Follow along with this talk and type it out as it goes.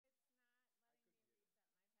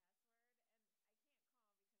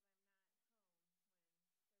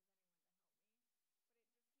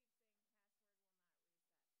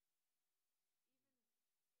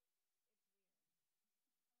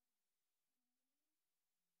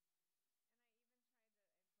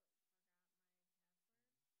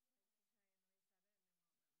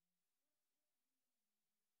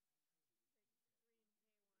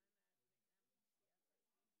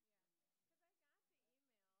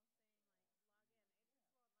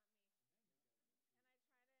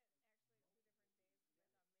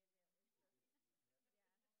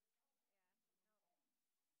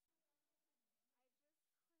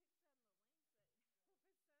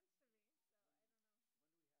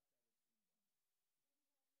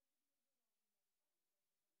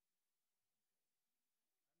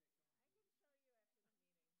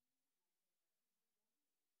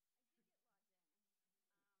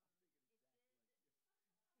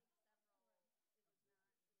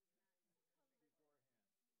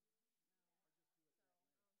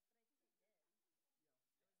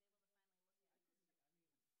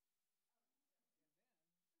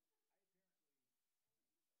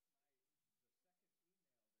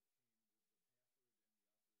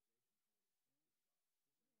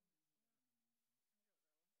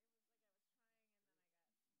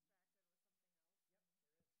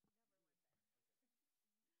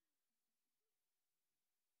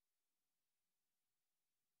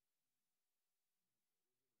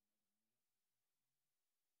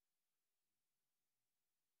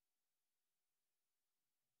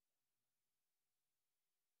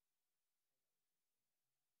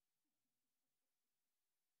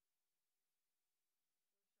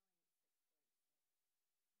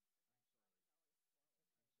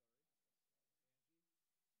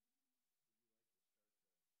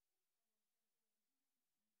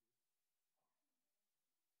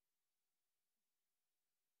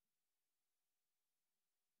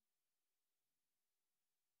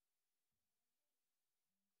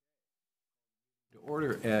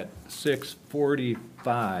Order at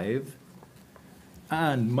 6:45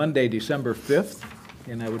 on Monday, December 5th,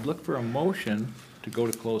 and I would look for a motion to go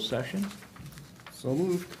to closed session. So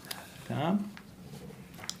moved. Tom?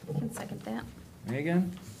 I can second that.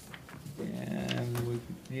 Megan? And we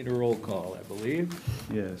need a roll call, I believe.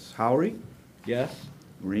 Yes. Howery, Yes?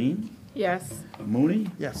 Green, Yes. Mooney,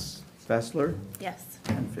 Yes. Fessler, Yes.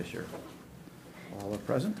 and Fisher. All are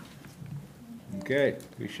present. Okay,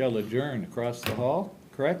 we shall adjourn across the hall,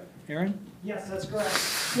 correct, Aaron? Yes, that's correct.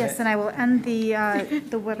 Yes, and I will end the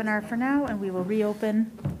webinar for now, and we will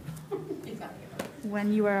reopen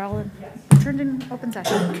when you are all turned in open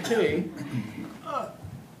session. Okay.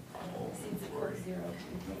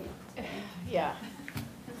 Yeah,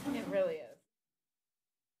 it really is.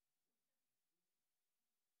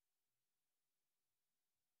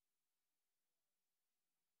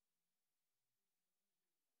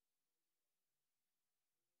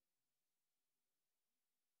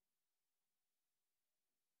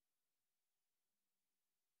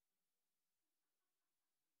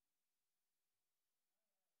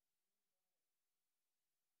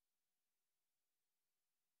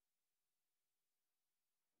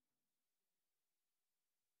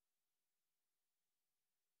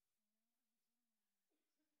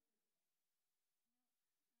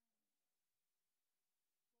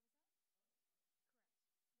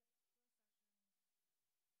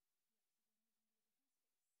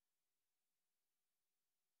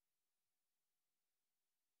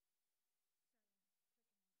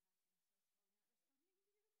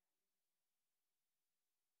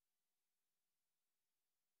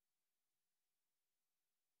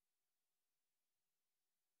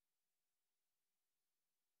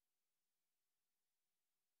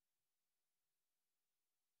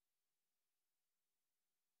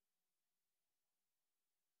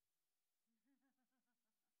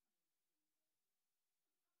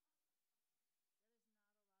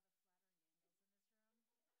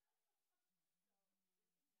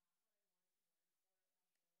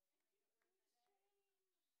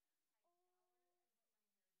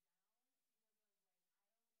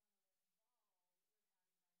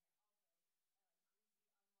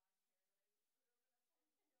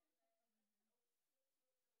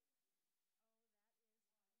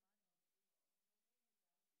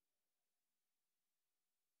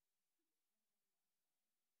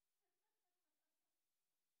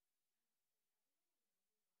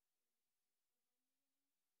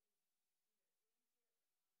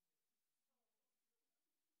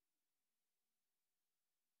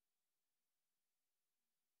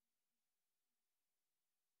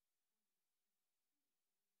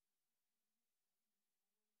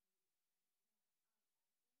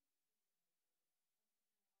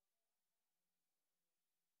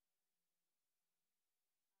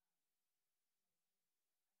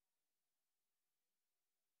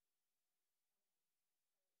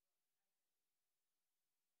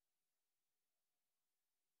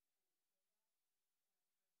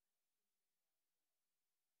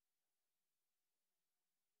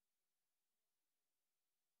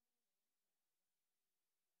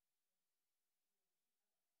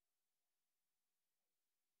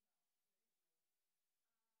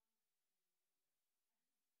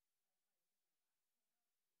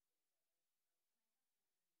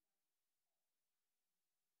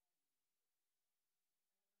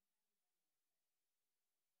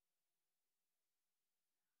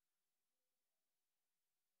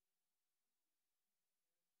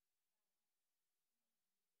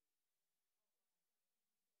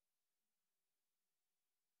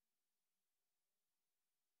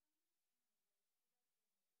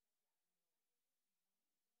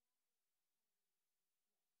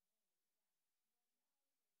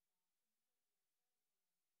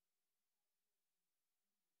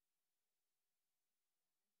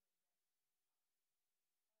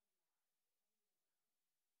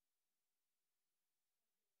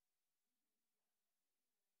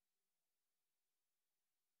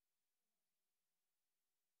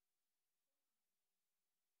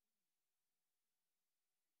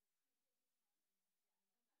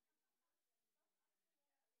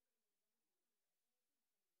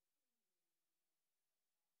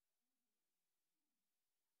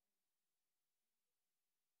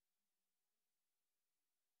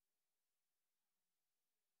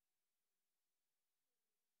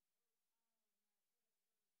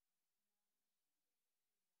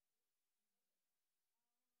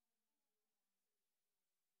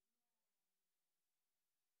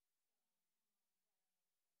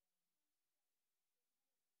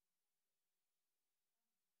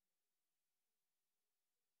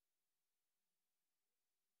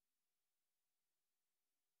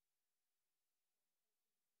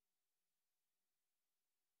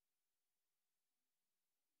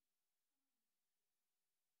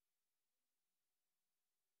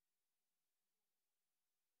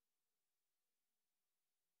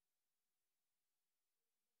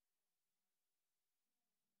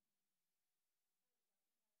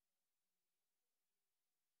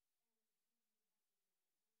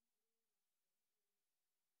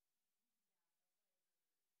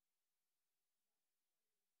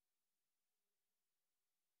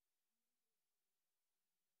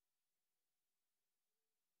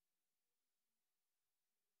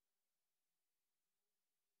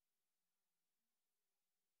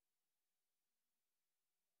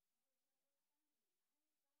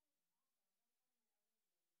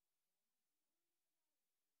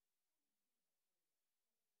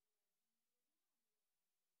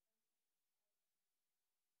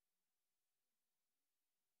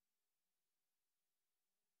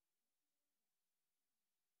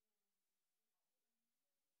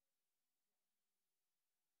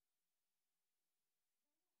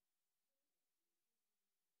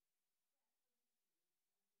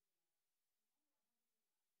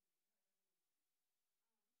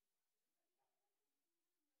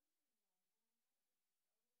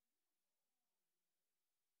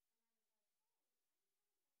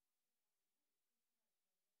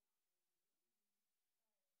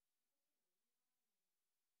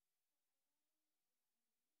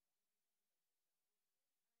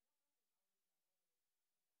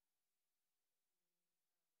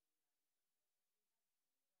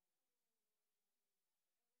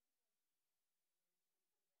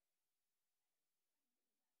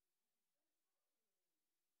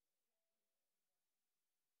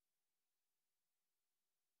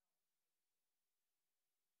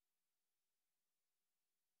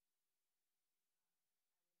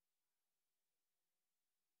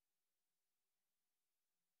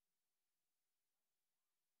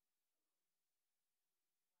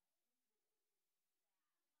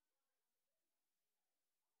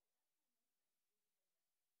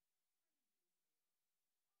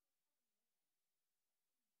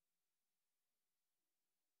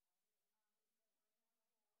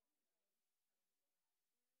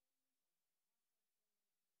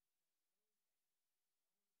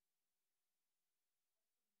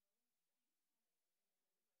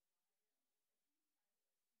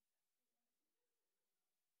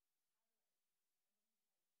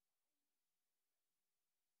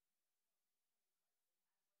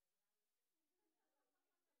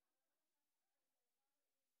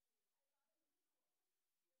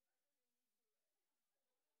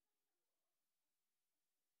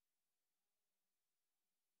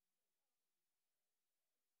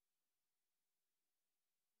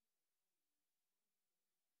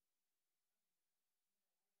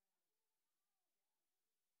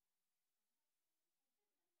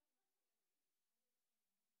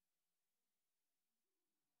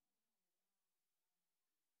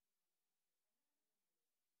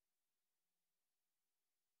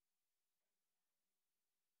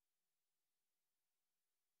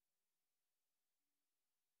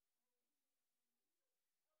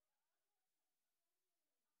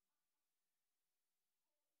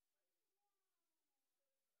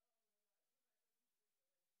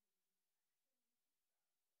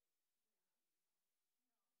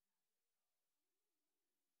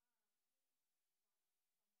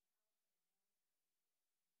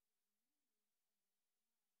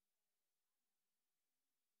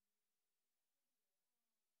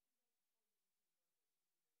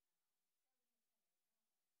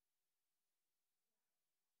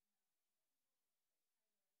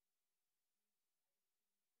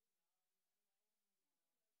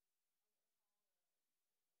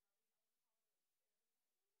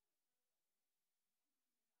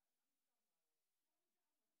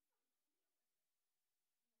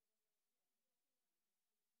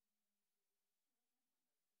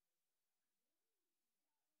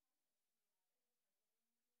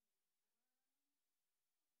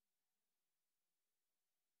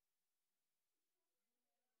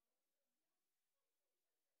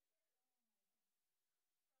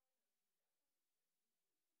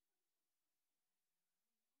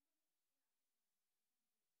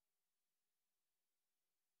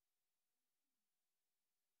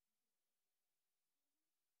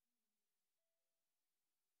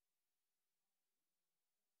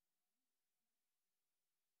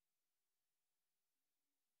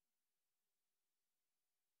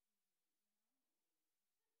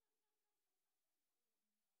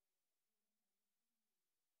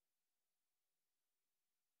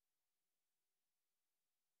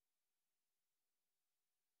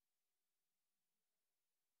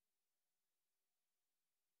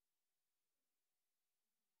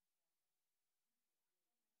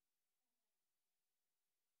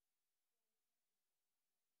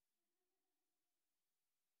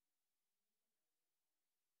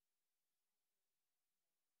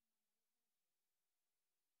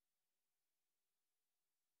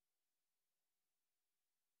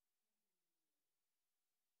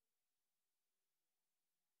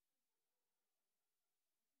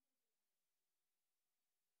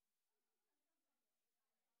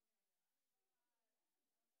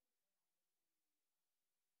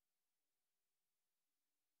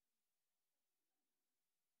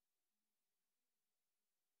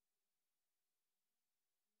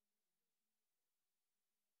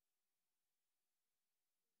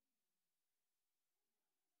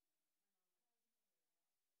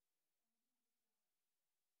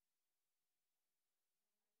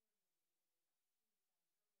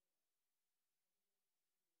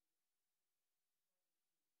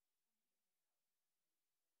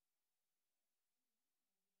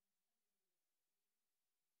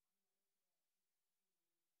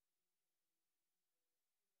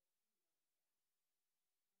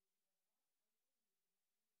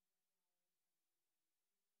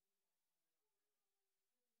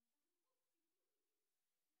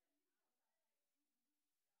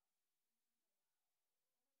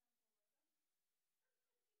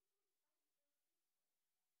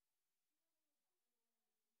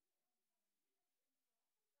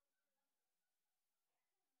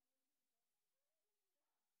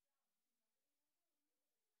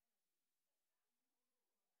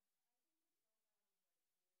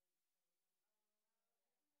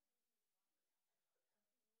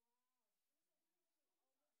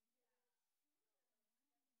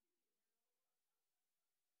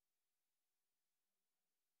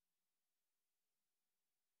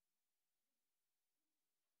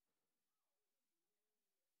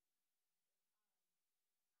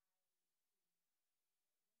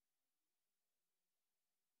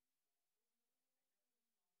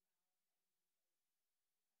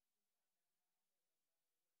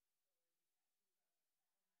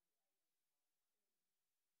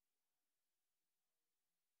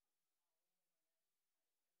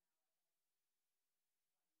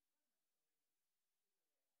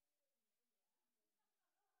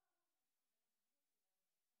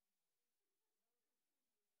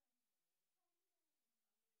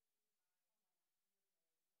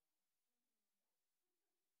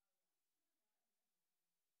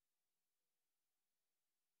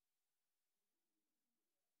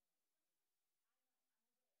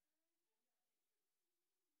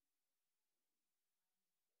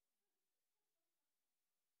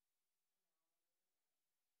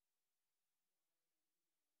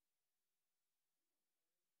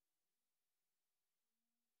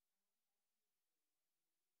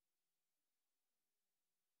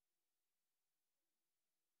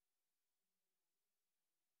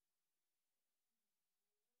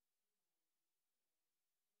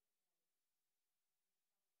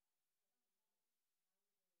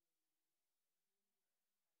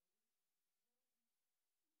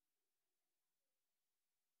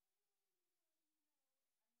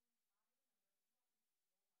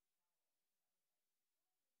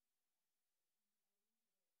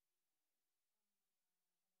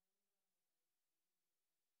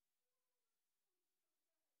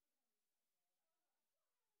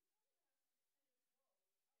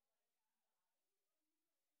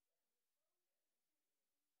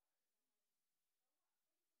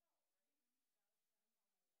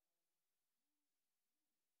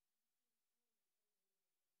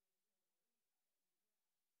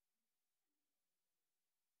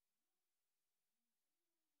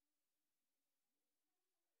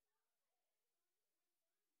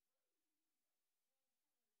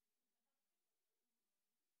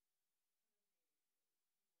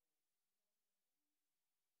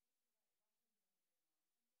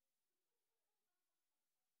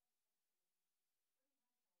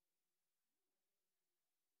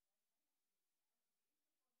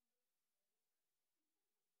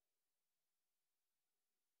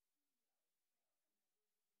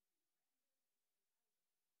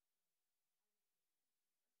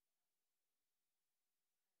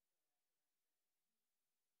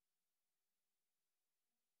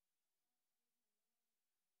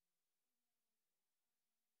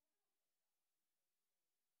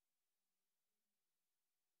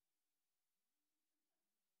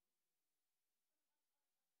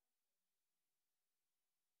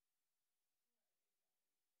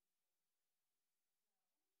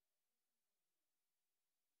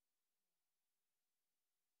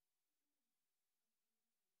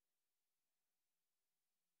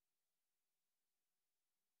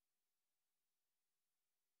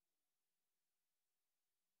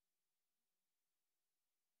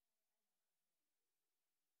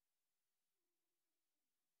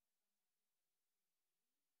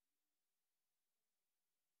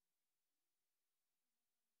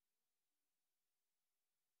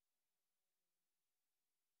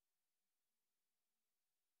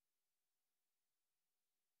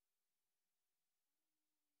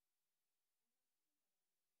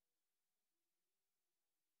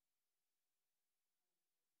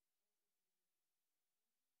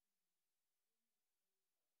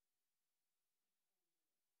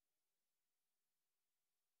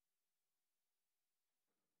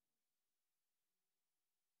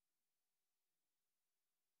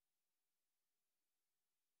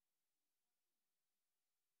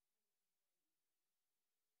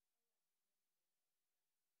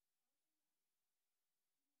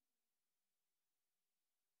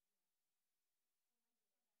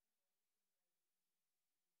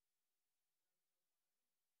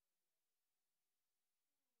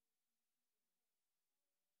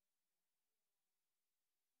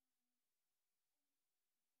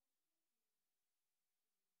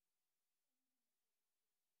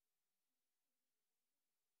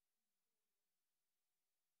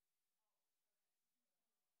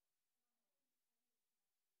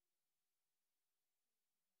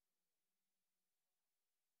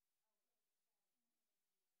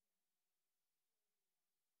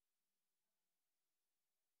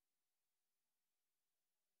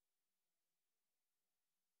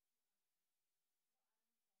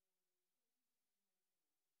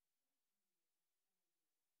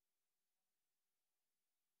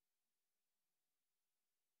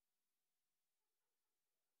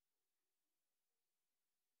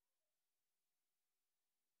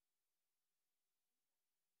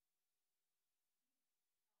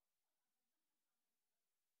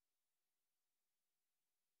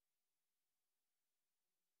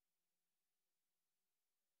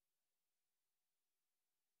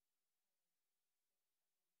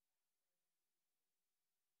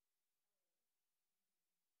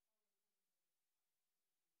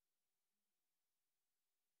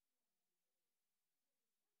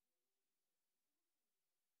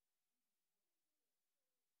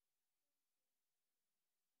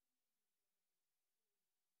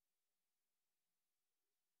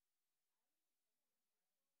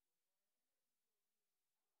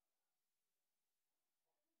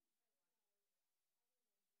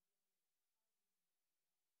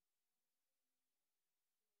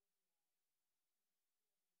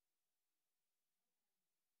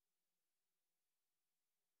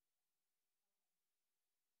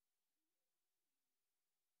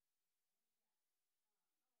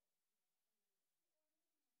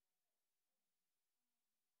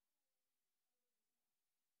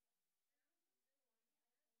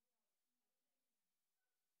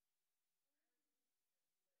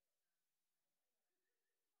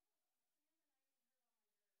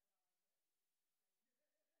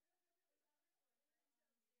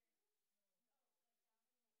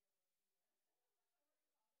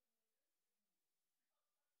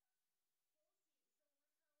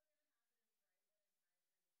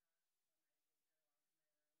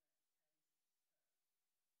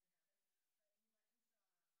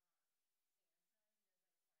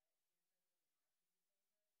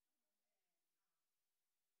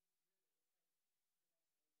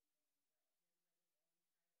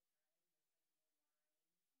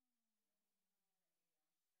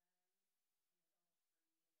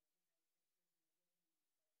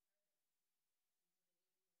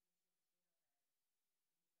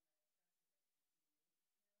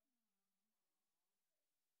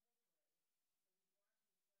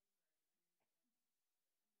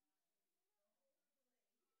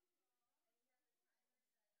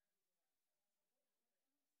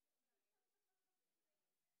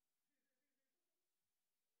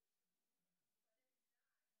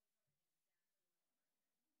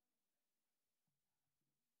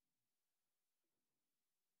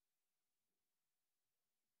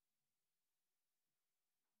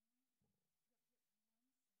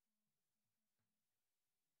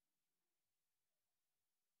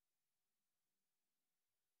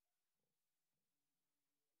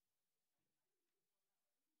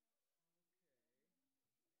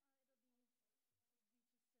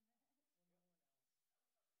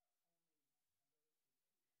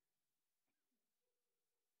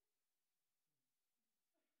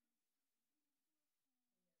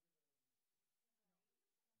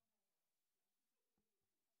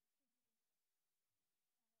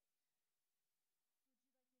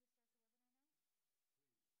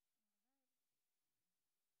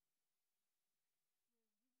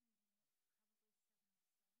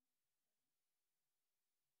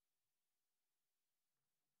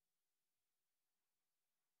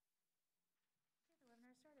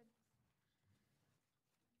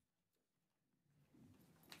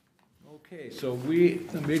 Okay, so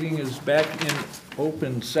the meeting is back in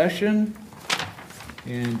open session,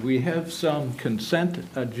 and we have some consent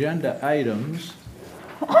agenda items.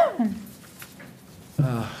 Let me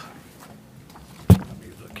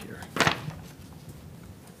look here.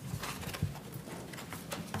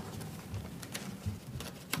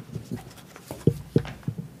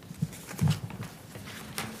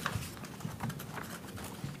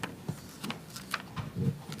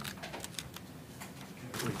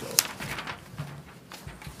 Here we go.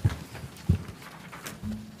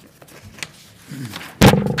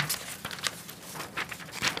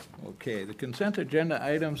 Okay, the consent agenda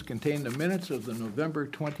items contain the minutes of the November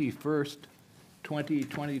 21st,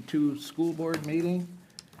 2022 school board meeting,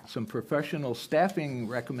 some professional staffing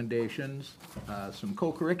recommendations, some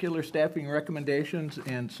co-curricular staffing recommendations,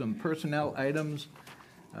 and some personnel items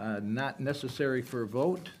not necessary for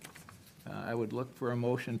vote. I would look for a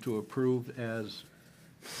motion to approve as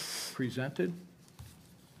presented.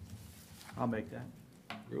 I'll make that.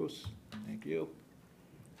 Bruce, thank you.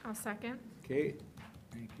 I'll second. Kate,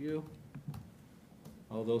 thank you.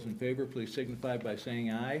 All those in favor, please signify by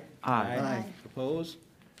saying aye. Aye. Aye. Opposed?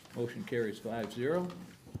 Motion carries 5-0.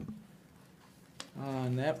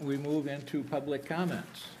 On that, we move into public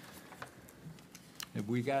comments. Have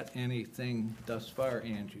we got anything thus far,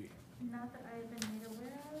 Angie? Not that I've been made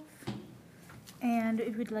aware of. And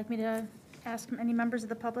if you'd like me to ask any members of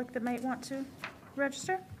the public that might want to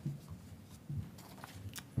register?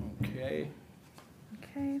 Okay.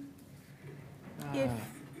 Okay. If,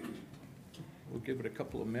 We'll give it a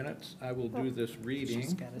couple of minutes. I will do this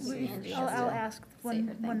reading. I'll ask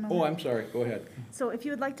one moment. Oh, I'm sorry, go ahead. So if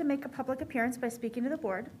you would like to make a public appearance by speaking to the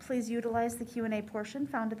board, please utilize the Q&A portion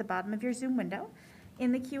found at the bottom of your Zoom window.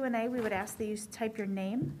 In the Q&A, we would ask that you type your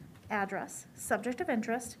name, address, subject of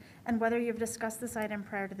interest, and whether you've discussed this item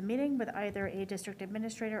prior to the meeting with either a district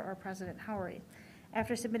administrator or President Howery.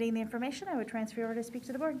 After submitting the information, I would transfer you over to speak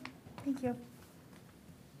to the board. Thank you.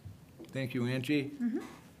 Thank you, Angie. Mhm.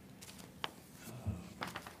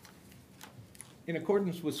 In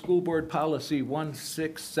accordance with School Board Policy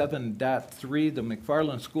 167.3, the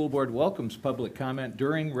McFarland School Board welcomes public comment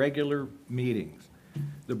during regular meetings.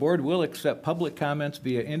 The board will accept public comments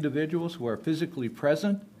via individuals who are physically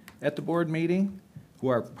present at the board meeting, who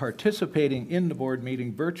are participating in the board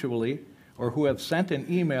meeting virtually, or who have sent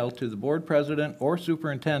an email to the board president or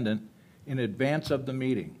superintendent in advance of the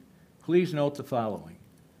meeting. Please note the following.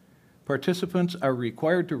 Participants are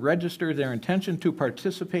required to register their intention to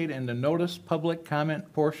participate in the notice public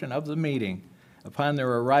comment portion of the meeting upon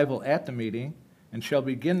their arrival at the meeting, and shall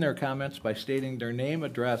begin their comments by stating their name,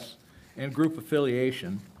 address, and group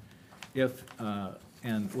affiliation if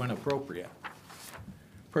and when appropriate.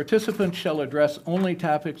 Participants shall address only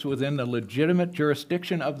topics within the legitimate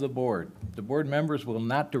jurisdiction of the board. The board members will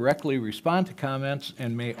not directly respond to comments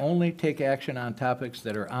and may only take action on topics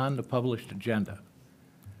that are on the published agenda.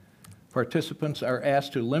 Participants are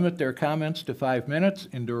asked to limit their comments to 5 minutes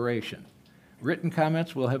in duration. Written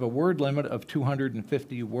comments will have a word limit of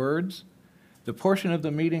 250 words. The portion of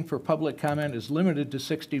the meeting for public comment is limited to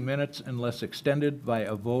 60 minutes unless extended by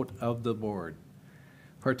a vote of the board.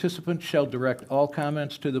 Participants shall direct all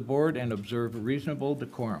comments to the board and observe reasonable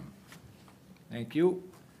decorum. Thank you.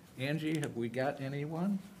 Angie, have we got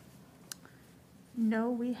anyone? No,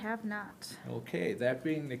 we have not. Okay, that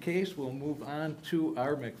being the case, we'll move on to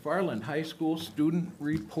our McFarland High School student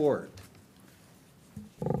report.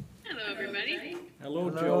 Hello, everybody. Hello,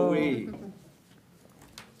 Joey.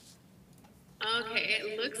 Okay,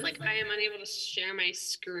 it looks like I am unable to share my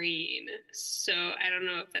screen. So I don't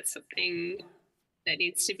know if that's something that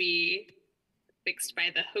needs to be fixed by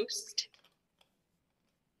the host.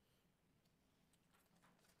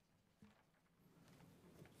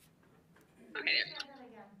 Okay, there.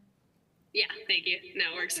 Yeah, thank you.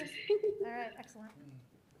 Now it works. All right, excellent.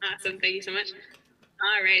 Awesome. Thank you so much.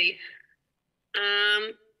 Alrighty.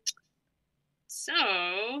 So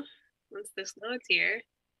once this loads here.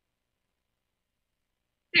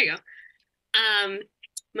 There you go.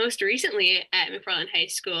 Most recently at McFarland High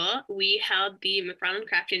School, we held the McFarland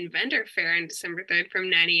Craft and Vendor Fair on December 3rd from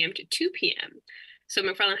 9 a.m. to 2 p.m. So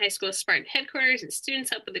McFarland High School Spartan headquarters and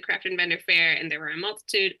students helped with the Craft and Vendor Fair, and there were a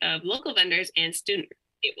multitude of local vendors and student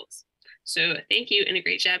tables. So thank you and a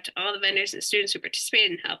great job to all the vendors and students who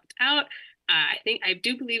participated and helped out. I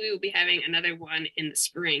do believe we will be having another one in the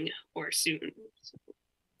spring or soon. So,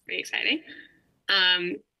 very exciting.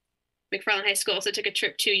 McFarland High School also took a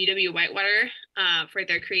trip to UW Whitewater for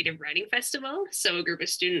their Creative Writing Festival. So a group of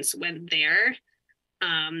students went there,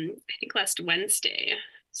 I think last Wednesday.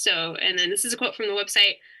 So, and then this is a quote from the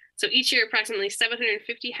website. So each year, approximately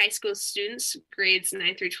 750 high school students, grades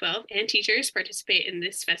 9 through 12, and teachers participate in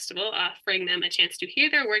this festival, offering them a chance to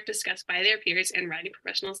hear their work discussed by their peers and writing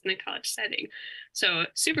professionals in a college setting. So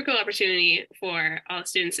super cool opportunity for all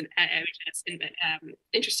students at MHS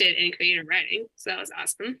interested in creative writing. So that was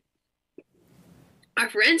awesome.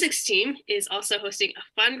 Our forensics team is also hosting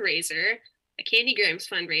a fundraiser, a Candy Grams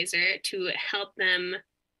fundraiser, to help them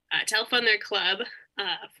to help fund their club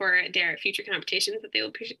for their future competitions that they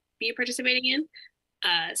will be participating in.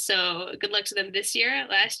 So good luck to them this year.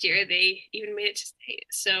 Last year, they even made it to state.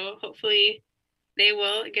 So hopefully they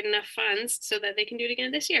will get enough funds so that they can do it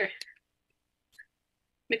again this year.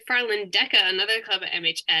 McFarland DECA, another club at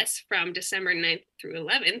MHS, from December 9th through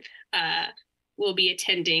 11th, will be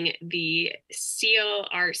attending the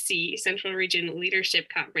CLRC Central Region Leadership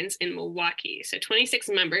Conference in Milwaukee. So 26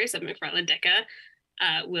 members of McFarland DECA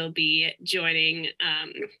will be joining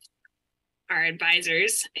our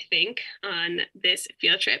advisors, I think, on this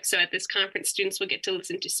field trip. So at this conference, students will get to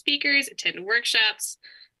listen to speakers, attend workshops,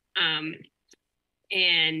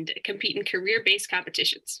 and compete in career-based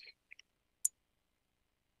competitions.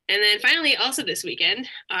 And then finally, also this weekend,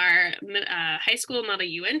 our high school Model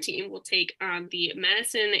UN team will take on the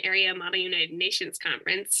Madison Area Model United Nations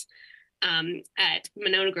Conference at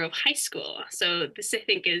Monona Grove High School. So this, I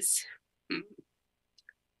think, is,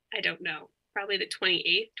 I don't know, probably the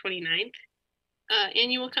 28th, 29th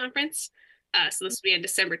annual conference. So this will be on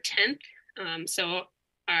December 10th. So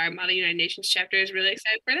our Model United Nations chapter is really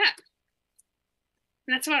excited for that.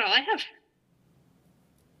 And that's about all I have.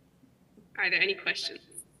 Are there any questions?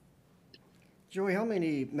 Joey, how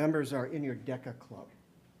many members are in your DECA club?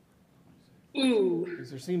 Ooh, Because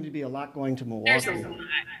there seems to be a lot going to there's a Milwaukee.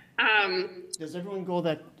 lot. Does everyone go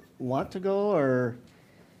that want to go, or?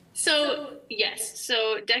 So yes,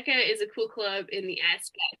 so DECA is a cool club in the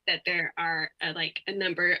aspect that there are like a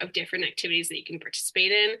number of different activities that you can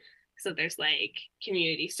participate in. So there's like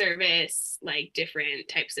community service, like different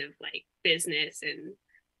types of like business and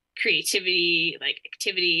creativity like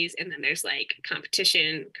activities, and then there's like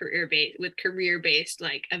competition career-based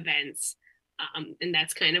like events, and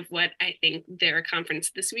that's kind of what I think their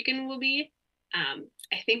conference this weekend will be.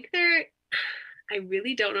 I think I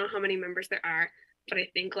really don't know how many members there are, but I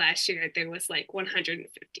think last year there was like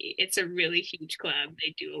 150. It's a really huge club.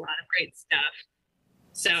 They do a lot of great stuff.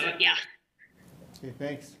 So yeah. Okay,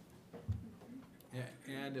 thanks. Yeah,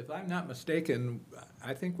 and if I'm not mistaken,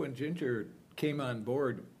 I think when Ginger came on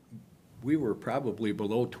board, we were probably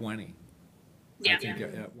below 20. Yeah. I think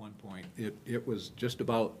at one point. It was just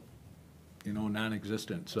about,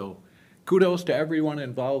 non-existent. So kudos to everyone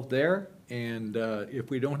involved there. And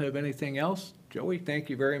if we don't have anything else, Joey,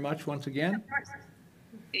 thank you very much once again.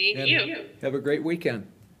 Thank And you. have a great weekend.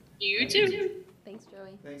 You too. Thanks,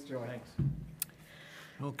 Joey. Thanks, Joey. Thanks.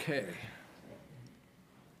 Okay.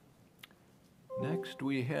 Next,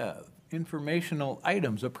 we have informational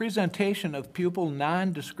items, a presentation of pupil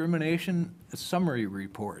non-discrimination summary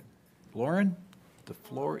report. Lauren, the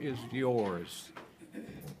floor is yours.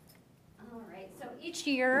 All right, so each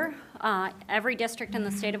year, every district in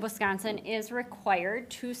the state of Wisconsin is required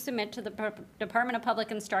to submit to the Department of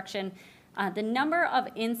Public Instruction the number of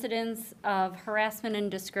incidents of harassment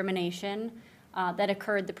and discrimination that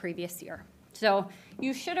occurred the previous year. So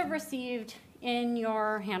you should have received in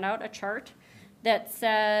your handout a chart that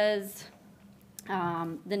says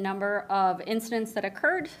the number of incidents that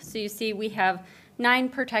occurred. So you see we have 9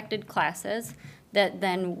 protected classes that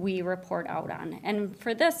then we report out on. And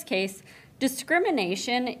for this case,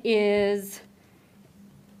 discrimination is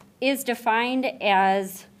defined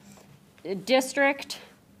as a district,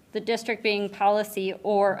 the district being policy,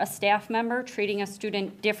 or a staff member treating a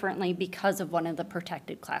student differently because of one of the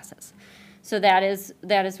protected classes. So that is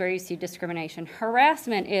where you see discrimination.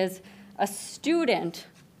 Harassment is a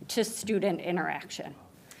student-to-student interaction.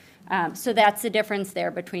 So that's the difference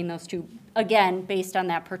there between those two, again, based on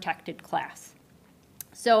that protected class.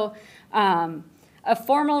 So a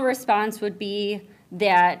formal response would be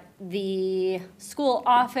that the school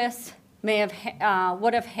office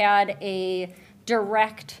would have had a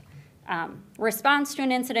direct response to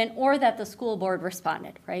an incident, or that the school board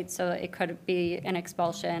responded, right? So it could be an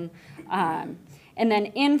expulsion. And then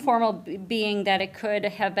informal being that it could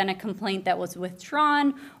have been a complaint that was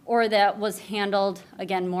withdrawn, or that was handled,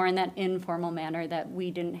 again, more in that informal manner that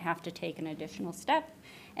we didn't have to take an additional step.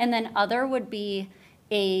 And then other would be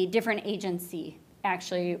a different agency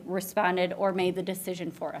actually responded or made the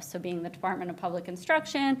decision for us. So being the Department of Public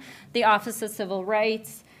Instruction, the Office of Civil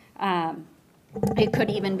Rights, it could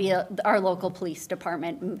even be our local police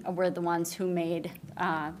department were the ones who made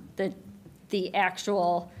the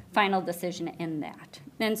actual final decision in that.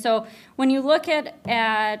 And so when you look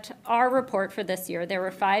at our report for this year, there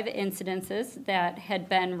were 5 incidences that had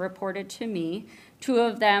been reported to me, 2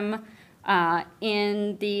 of them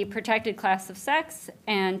in the protected class of sex,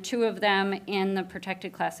 and 2 of them in the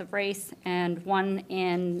protected class of race, and 1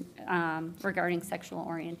 in regarding sexual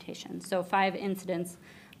orientation. So 5 incidents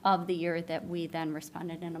of the year that we then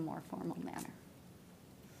responded in a more formal manner.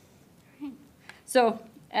 All right. So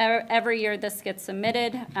every year this gets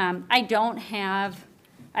submitted.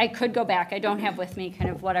 I could go back. I don't have with me kind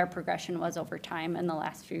of what our progression was over time in the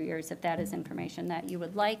last few years. If that is information that you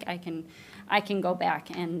would like, I can go back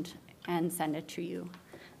and send it to you.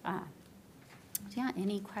 Yeah,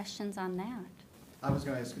 any questions on that? I was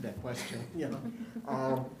going to ask you that question,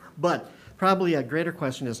 but probably a greater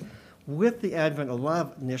question is, with the advent of a lot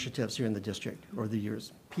of initiatives here in the district over the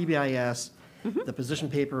years, PBIS, the position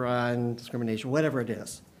paper on discrimination, whatever it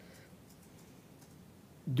is,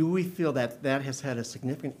 do we feel that that has had a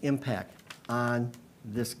significant impact on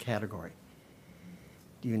this category?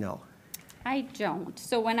 Do you know? I don't.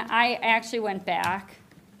 So when I actually went back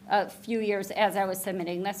a few years as I was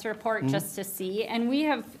submitting this report just to see, and we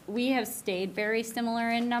have stayed very similar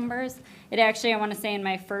in numbers. It actually, I want to say in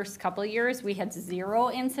my first couple of years, we had 0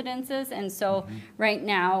 incidences, and so right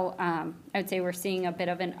now, I would say we're seeing a bit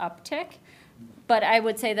of an uptick. But I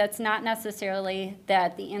would say that's not necessarily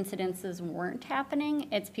that the incidences weren't happening.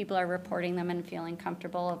 It's people are reporting them and feeling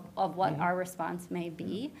comfortable of what our response may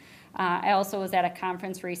be. I also was at a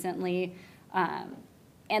conference recently,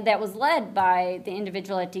 and that was led by the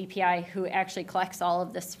individual at DPI who actually collects all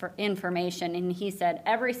of this information. And he said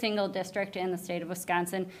every single district in the state of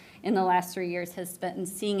Wisconsin in the last 3 years has been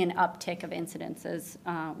seeing an uptick of incidences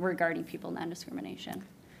regarding people non-discrimination.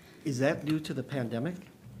 Is that due to the pandemic?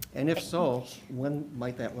 And if so, when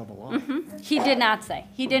might that level off? He did not say.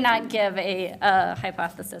 He did not give a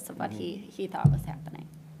hypothesis of what he thought was happening.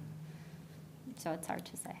 So it's hard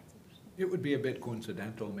to say. It would be a bit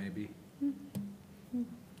coincidental, maybe.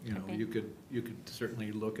 You know, Okay. you could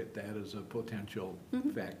certainly look at that as a potential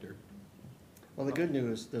factor. Well, the good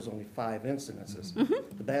news, there's only 5 incidences.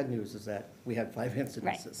 The bad news is that we had 5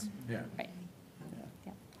 incidences. Yeah. Right.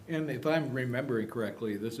 And if I'm remembering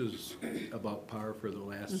correctly, this is about par for the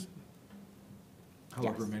last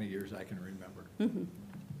however Yes. many years I can remember. Yeah,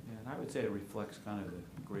 and I would say it reflects kind of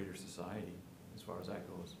the greater society as far as that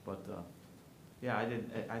goes. But, yeah,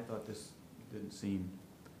 I thought this didn't seem,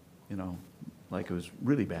 like it was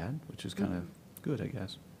really bad, which is kind of good, I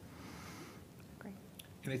guess. Great.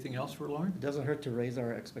 Anything else for Lauren? It doesn't hurt to raise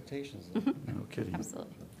our expectations. No kidding.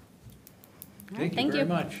 Absolutely. All right, Thank you very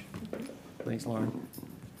much. Thanks, Lauren.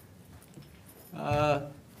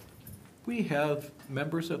 We have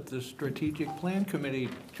members of the Strategic Plan Committee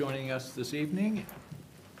joining us this evening.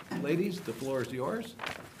 Ladies, the floor is yours.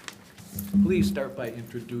 Please start by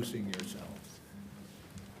introducing yourselves.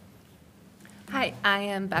 Hi, I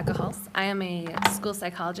am Becca Hulse. I am a school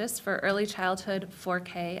psychologist for early childhood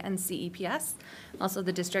 4K and CEPS. I'm also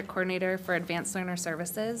the district coordinator for advanced learner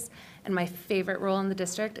services. And my favorite role in the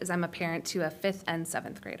district is I'm a parent to a 5th and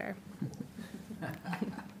 7th grader.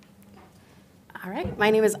 All right, my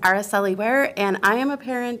name is Araceli Ware, and I am a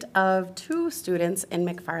parent of 2 students in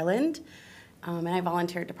McFarland, and I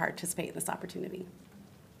volunteered to participate in this opportunity.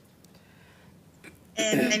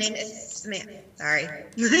 And my name is Samantha. Sorry.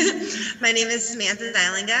 My name is Samantha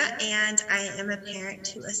Zylinga, and I am a parent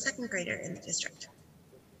to a 2nd grader in the district.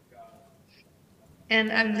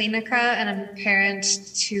 And I'm Linika, and I'm a parent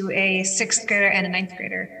to a 6th grader and a 9th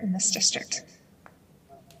grader in this district.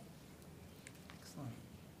 Excellent.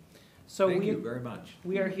 So Thank you very much.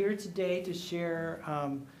 We are here today to share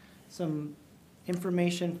some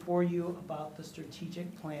information for you about the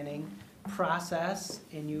strategic planning process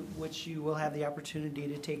which you will have the opportunity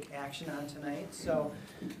to take action on tonight. So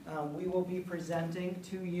we will be presenting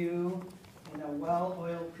to you in a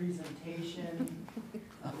well-oiled presentation.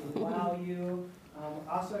 Wow you.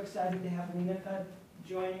 We're also excited to have Linika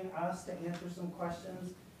joining us to answer some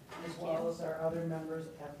questions as well as our other members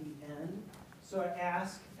at the end. So I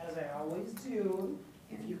ask, as I always do,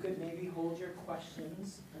 if you could maybe hold your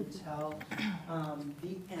questions until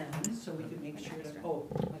the end, so we could make sure that,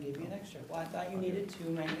 I gave you an extra. Well, I thought you needed 2,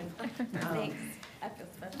 Megan. Thanks. I feel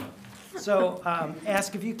special. So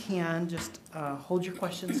ask if you can, just hold your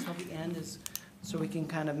questions till the end, so we can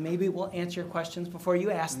maybe we'll answer your questions before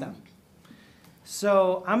you ask them.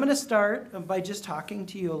 So I'm going to start by just talking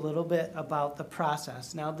to you a little bit about the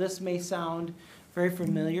process. Now, this may sound very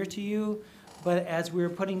familiar to you, but as we were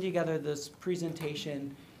putting together this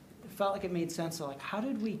presentation, it felt like it made sense. So, how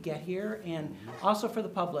did we get here? And also for the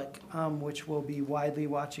public, which will be widely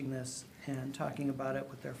watching this and talking about it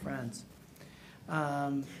with their friends.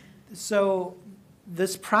 So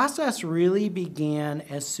this process really began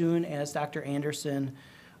as soon as Dr. Anderson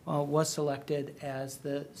was selected as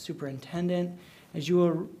the superintendent. As you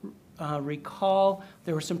will recall,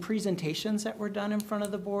 there were some presentations that were done in front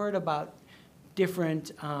of the board about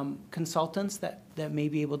different consultants that may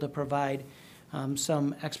be able to provide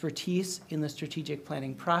some expertise in the strategic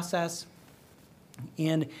planning process.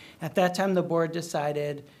 And at that time, the board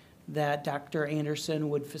decided that Dr. Anderson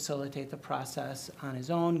would facilitate the process on his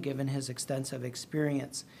own, given his extensive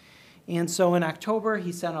experience. And so in October,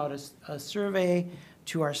 he sent out a survey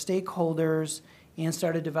to our stakeholders and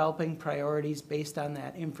started developing priorities based on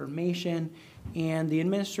that information. And the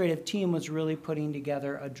administrative team was really putting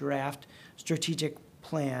together a draft strategic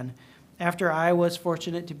plan. After I was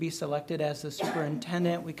fortunate to be selected as the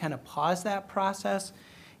superintendent, we kind of paused that process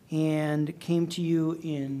and came to you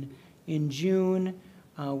in June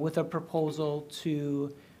with a proposal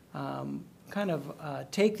to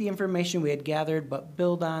take the information we had gathered but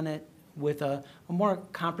build on it with a more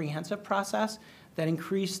comprehensive process that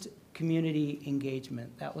increased community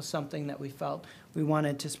engagement. That was something that we felt we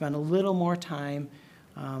wanted to spend a little more time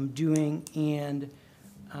doing, and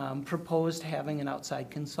proposed having an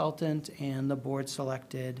outside consultant, and the board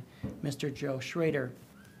selected Mr. Joe Schrader.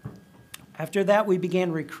 After that, we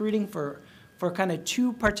began recruiting for kind of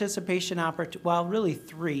two participation really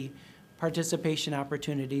three participation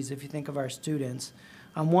opportunities if you think of our students.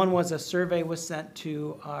 One was a survey was sent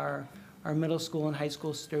to our middle school and high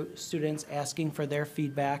school students asking for their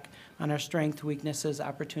feedback on our strengths, weaknesses,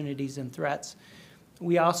 opportunities, and threats.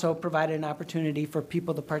 We also provided an opportunity for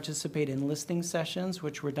people to participate in listening sessions,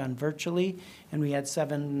 which were done virtually, and we had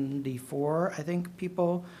 74, I think,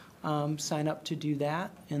 people sign up to do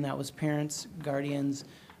that, and that was parents, guardians,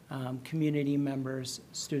 community members,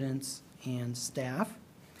 students, and staff.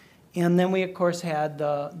 And then we, of course, had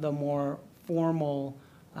the more formal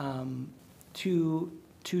two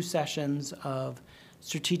sessions of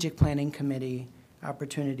strategic planning committee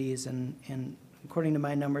opportunities, and according to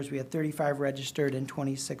my numbers, we had 35 registered and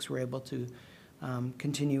 26 were able to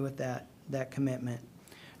continue with that commitment.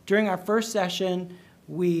 During our first session,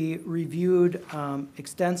 we reviewed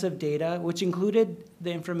extensive data, which included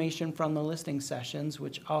the information from the listening sessions,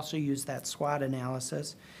 which also used that SWOT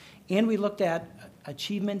analysis. And we looked at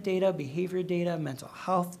achievement data, behavior data, mental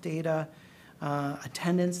health data,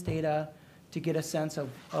 attendance data, to get a sense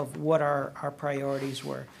of what our priorities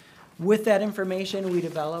were. With that information, we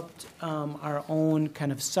developed our own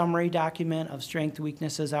kind of summary document of strengths,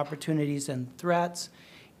 weaknesses, opportunities, and threats,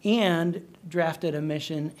 and drafted a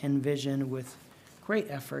mission and vision with great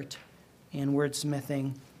effort and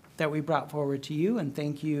wordsmithing that we brought forward to you. And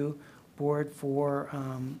thank you, board, for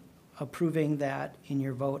approving that in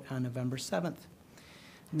your vote on November 7th.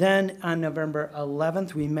 Then on November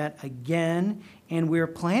 11th, we met again, and we were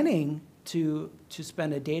planning to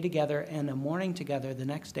spend a day together and a morning together the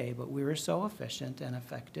next day, but we were so efficient and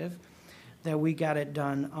effective that we got it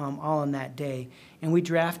done all in that day. And we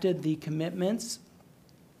drafted the commitments,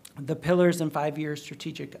 the pillars and 5-year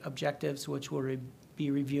strategic objectives, which we'll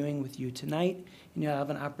be reviewing with you tonight, and you'll have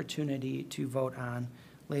an opportunity to vote on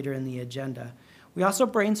later in the agenda. We also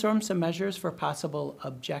brainstormed some measures for possible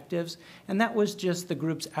objectives, and that was just the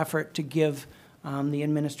group's effort to give the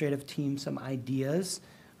administrative team some ideas.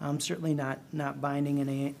 Certainly not binding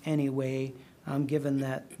in any way, given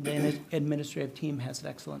that the administrative team has an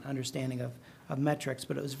excellent understanding of metrics,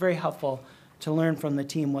 but it was very helpful to learn from the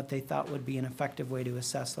team what they thought would be an effective way to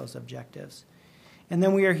assess those objectives. And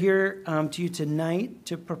then we are here to you tonight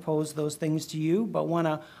to propose those things to you, but want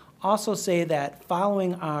to also say that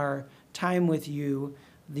following our time with you,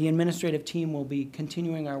 the administrative team will be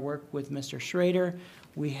continuing our work with Mr. Schrader.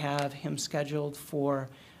 We have him scheduled for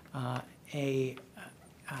a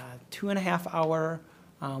 2.5-hour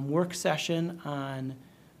work session on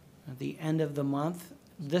the end of the month,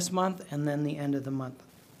 this month, and then the end of the month.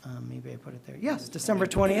 Maybe I put it there. Yes, December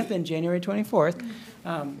 20th and January 24th.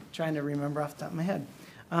 Trying to remember off the top of my head.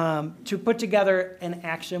 To put together an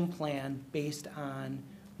action plan based on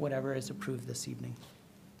whatever is approved this evening.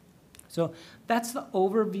 So that's the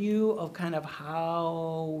overview of kind of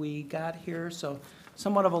how we got here. So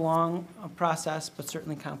somewhat of a long process, but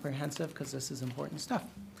certainly comprehensive, because this is important stuff.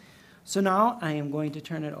 So now I am going to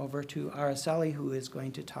turn it over to Araceli, who is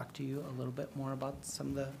going to talk to you a little bit more about some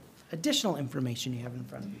of the additional information you have in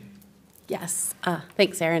front of you. Yes,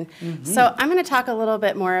 thanks, Aaron. So I'm going to talk a little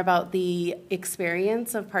bit more about the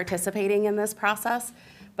experience of participating in this process,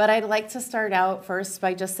 but I'd like to start out first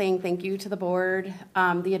by just saying thank you to the board,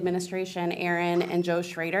 the administration, Aaron, and Joe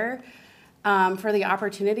Schrader, for the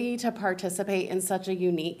opportunity to participate in such a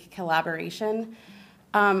unique collaboration.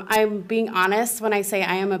 I'm being honest when I say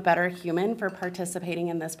I am a better human for participating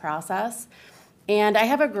in this process. And I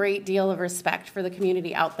have a great deal of respect for the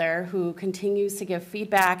community out there who continues to give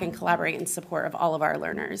feedback and collaborate in support of all of our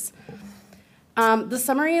learners. The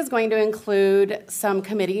summary is going to include some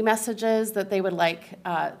committee messages that they would like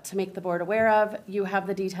to make the board aware of. You have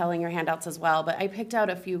the detail in your handouts as well, but I picked out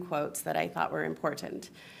a few quotes that I thought were important.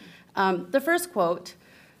 The first quote,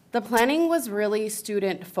 "The planning was really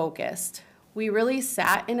student-focused. We really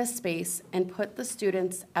sat in a space and put the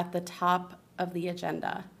students at the top of the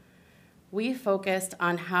agenda. We focused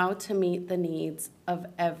on how to meet the needs of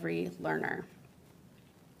every learner."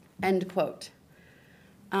 End quote.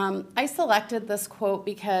 I selected this quote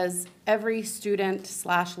because every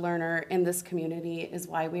student/learner in this community is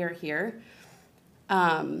why we are here.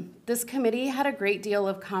 This committee had a great deal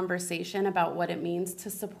of conversation about what it means to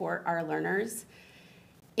support our learners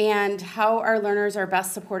and how our learners are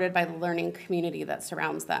best supported by the learning community that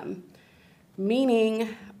surrounds them.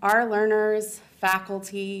 Meaning, our learners,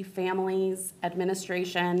 faculty, families,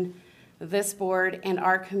 administration, this board, and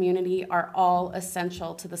our community are all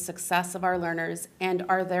essential to the success of our learners and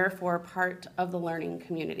are therefore part of the learning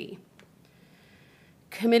community.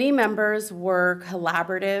 Committee members were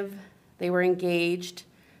collaborative, they were engaged,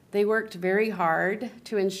 they worked very hard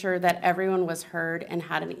to ensure that everyone was heard and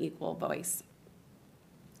had an equal voice.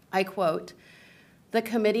 I quote, "The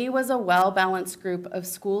committee was a well-balanced group of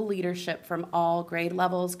school leadership from all grade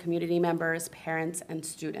levels, community members, parents, and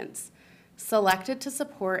students, selected to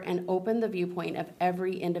support and open the viewpoint of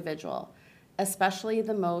every individual, especially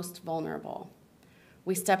the most vulnerable.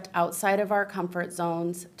 We stepped outside of our comfort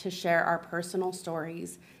zones to share our personal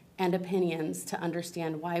stories and opinions to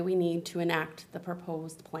understand why we need to enact the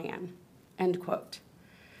proposed plan." End quote.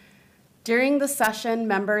 During the session,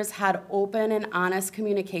 members had open and honest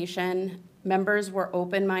communication. Members were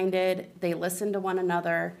open-minded, they listened to one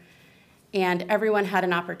another, and everyone had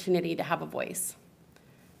an opportunity to have a voice.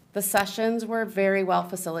 The sessions were very well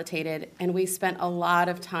facilitated, and we spent a lot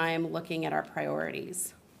of time looking at our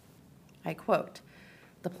priorities. I quote,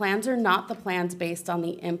 "The plans are not the plans based on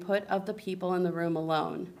the input of the people in the room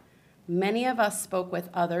alone. Many of us spoke with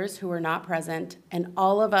others who were not present, and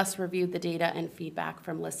all of us reviewed the data and feedback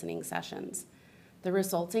from listening sessions. The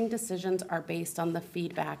resulting decisions are based on the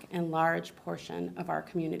feedback and large portion of our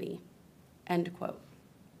community." End quote.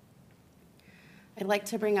 I'd like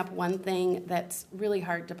to bring up one thing that's really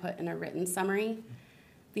hard to put in a written summary.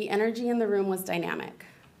 The energy in the room was dynamic.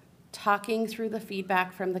 Talking through the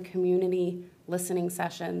feedback from the community listening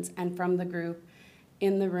sessions and from the group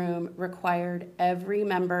in the room required every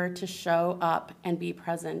member to show up and be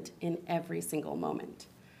present in every single moment.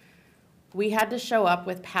 We had to show up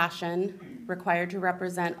with passion, required to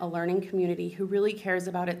represent a learning community who really cares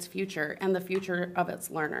about its future and the future of its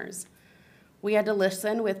learners. We had to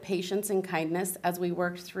listen with patience and kindness as we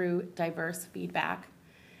worked through diverse feedback.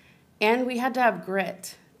 And we had to have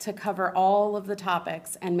grit to cover all of the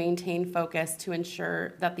topics and maintain focus to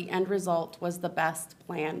ensure that the end result was the best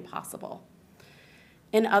plan possible.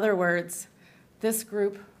 In other words, this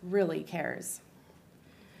group really cares.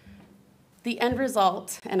 The end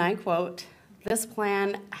result, and I quote, "This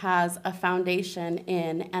plan has a foundation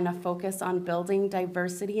in and a focus on building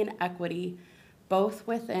diversity and equity both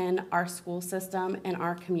within our school system and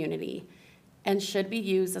our community, and should be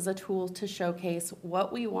used as a tool to showcase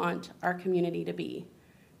what we want our community to be.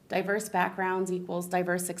 Diverse backgrounds equals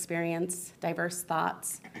diverse experience, diverse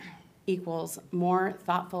thoughts equals more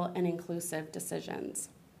thoughtful and inclusive decisions."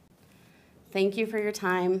 Thank you for your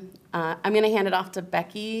time. I'm going to hand it off to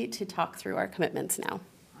Becky to talk through our commitments now.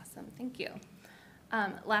 Awesome, thank you.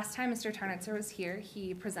 Last time Mr. Tarnitzer was here,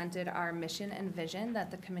 he presented our mission and vision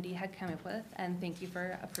that the committee had come up with, and thank you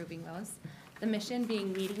for approving those. The mission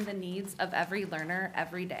being meeting the needs of every learner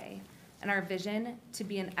every day, and our vision to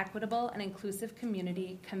be an equitable and inclusive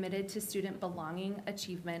community committed to student belonging,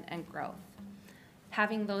 achievement, and growth.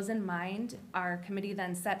 Having those in mind, our committee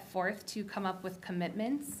then set forth to come up with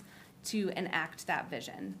commitments to enact that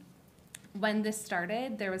vision. When this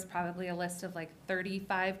started, there was probably a list of like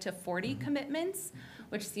 35 to 40 commitments,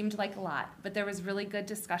 which seemed like a lot, but there was really good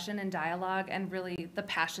discussion and dialogue and really the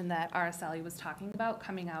passion that Araceli was talking about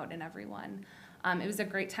coming out in everyone. It was a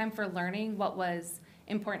great time for learning what was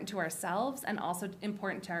important to ourselves and also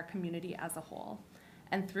important to our community as a whole.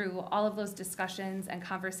 And through all of those discussions and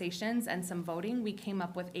conversations and some voting, we came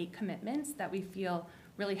up with 8 commitments that we feel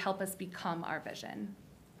really help us become our vision.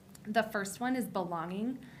 The first one is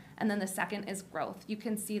belonging, and then the second is growth. You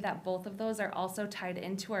can see that both of those are also tied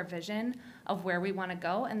into our vision of where we want to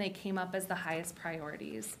go, and they came up as the highest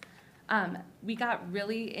priorities. We got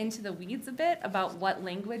really into the weeds a bit about what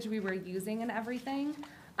language we were using and everything.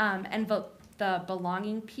 And the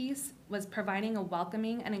belonging piece was providing a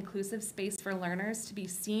welcoming and inclusive space for learners to be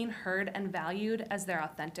seen, heard, and valued as their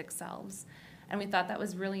authentic selves. And we thought that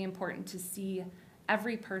was really important to see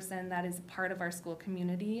every person that is part of our school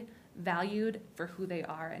community valued for who they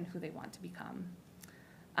are and who they want to become.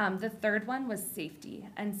 The third one was safety.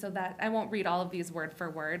 And so that, I won't read all of these word for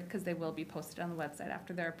word because they will be posted on the website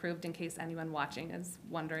after they're approved in case anyone watching is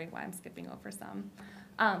wondering why I'm skipping over some.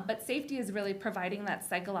 But safety is really providing that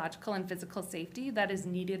psychological and physical safety that is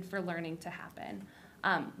needed for learning to happen.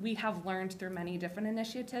 We have learned through many different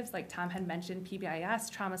initiatives, like Tom had mentioned, PBIS,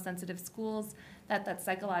 trauma-sensitive schools, that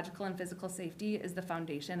psychological and physical safety is the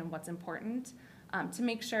foundation and what's important to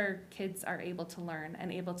make sure kids are able to learn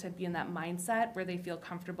and able to be in that mindset where they feel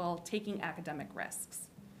comfortable taking academic risks.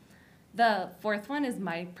 The fourth one is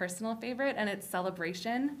my personal favorite, and it's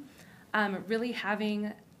celebration. Really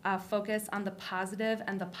having a focus on the positive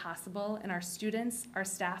and the possible in our students, our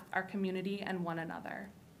staff, our community, and one another.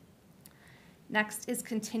 Next is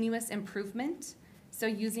continuous improvement. So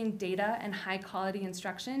using data and high quality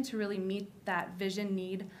instruction to really meet that vision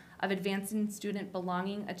need of advancing student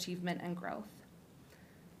belonging, achievement, and growth.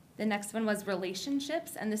 The next one was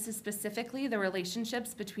relationships, and this is specifically the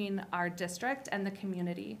relationships between our district and the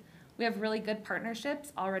community. We have really good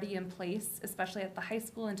partnerships already in place, especially at the high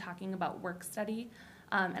school and talking about work study.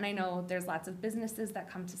 And I know there's lots of businesses that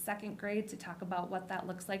come to second grade to talk about what that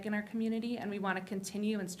looks like in our community, and we want to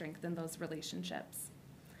continue and strengthen those relationships.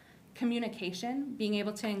 Communication, being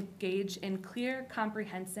able to engage in clear,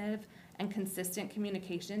 comprehensive, and consistent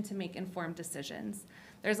communication to make informed decisions.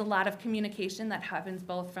 There's a lot of communication that happens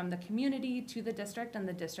both from the community to the district and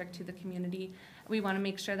the district to the community. We want to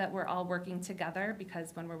make sure that we're all working together,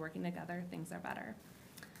 because when we're working together, things are better.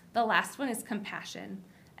 The last one is compassion.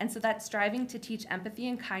 And so that's striving to teach empathy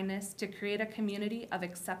and kindness to create a community of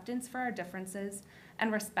acceptance for our differences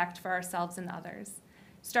and respect for ourselves and others.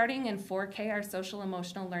 Starting in 4K, our social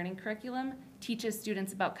emotional learning curriculum teaches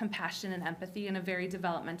students about compassion and empathy in a very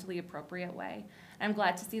developmentally appropriate way. I'm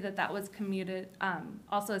glad to see that that was commuted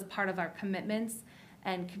also as part of our commitments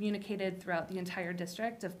and communicated throughout the entire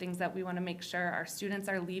district of things that we want to make sure our students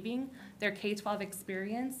are leaving their K-12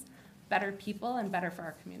 experience better people and better for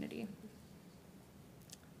our community.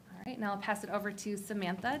 All right, now I'll pass it over to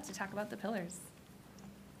Samantha to talk about the pillars.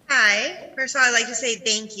 Hi. First of all, I'd like to say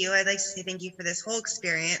thank you. I'd like to say thank you for this whole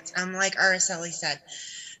experience. Like Araceli said,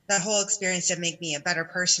 the whole experience did make me a better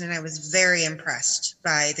person, and I was very impressed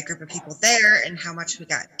by the group of people there and how much we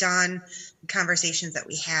got done, the conversations that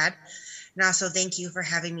we had. And also thank you for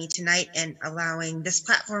having me tonight and allowing this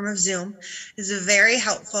platform of Zoom. This is very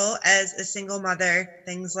helpful as a single mother.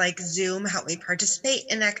 Things like Zoom help me participate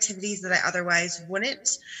in activities that I otherwise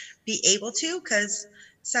wouldn't be able to, because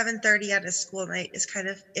 7:30 at a school night is kind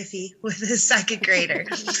of iffy with a second grader.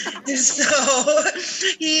 So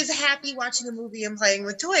he's happy watching a movie and playing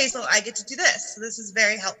with toys, so I get to do this. So this is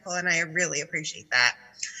very helpful, and I really appreciate that.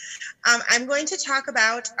 I'm going to talk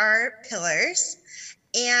about our pillars,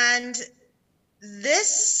 and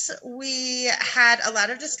this we had a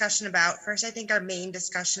lot of discussion about. First, I think our main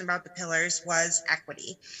discussion about the pillars was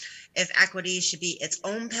equity. If equity should be its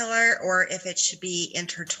own pillar or if it should be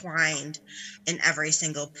intertwined in every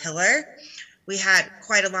single pillar. We had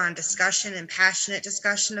quite a long discussion and passionate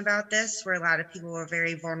discussion about this, where a lot of people were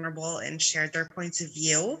very vulnerable and shared their points of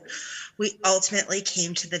view. We ultimately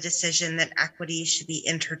came to the decision that equity should be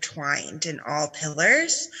intertwined in all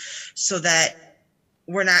pillars, so that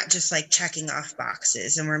we're not just like checking off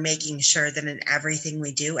boxes, and we're making sure that in everything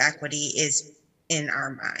we do, equity is in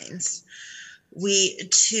our minds. We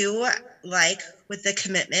too, like with the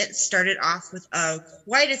commitment, started off with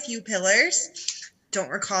quite a few pillars. Don't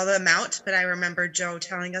recall the amount, but I remember Joe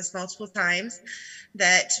telling us multiple times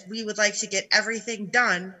that we would like to get everything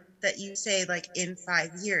done that you say like in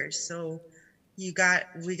 5 years. So we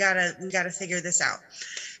gotta figure this out.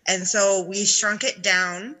 And so we shrunk it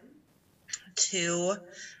down to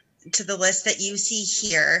the list that you see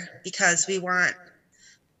here, because we want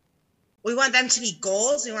them to be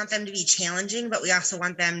goals, we want them to be challenging, but we also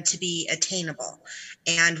want them to be attainable.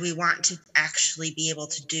 And we want to actually be able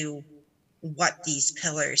to do what these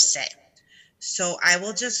pillars say. So I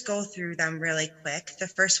will just go through them really quick. The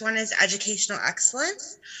first one is educational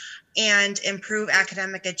excellence and improve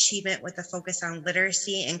academic achievement with a focus on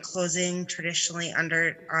literacy and closing traditionally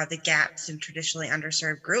the gaps in traditionally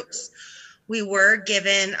underserved groups. We were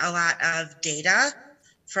given a lot of data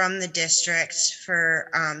from the district for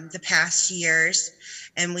the past years,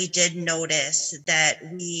 and we did notice that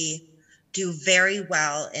we do very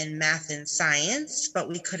well in math and science, but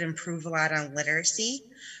we could improve a lot on literacy.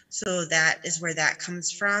 So that is where that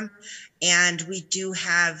comes from. And we do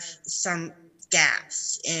have some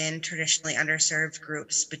gaps in traditionally underserved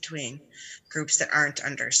groups between groups that aren't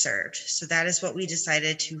underserved. So that is what we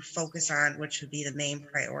decided to focus on, which would be the main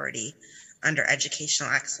priority under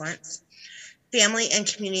educational excellence. Family and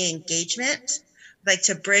community engagement. I'd like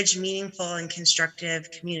to bridge meaningful and constructive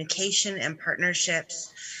communication and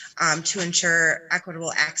partnerships to ensure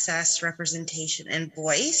equitable access, representation, and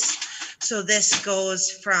voice. So this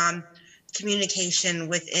goes from communication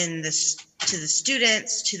within this to the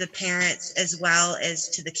students, to the parents, as well as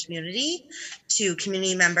to the community, to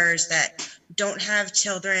community members that don't have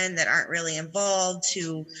children, that aren't really involved,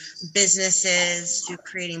 to businesses, to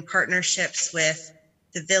creating partnerships with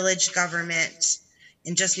the village government,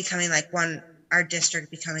 and just becoming like our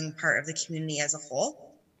district becoming part of the community as a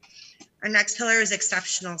whole. Our next pillar is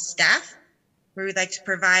exceptional staff, where we'd like to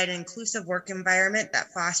provide an inclusive work environment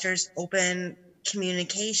that fosters open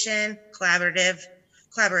communication,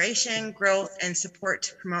 collaboration, growth, and support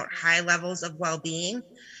to promote high levels of well-being,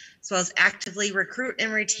 as well as actively recruit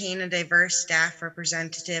and retain a diverse staff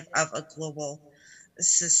representative of a global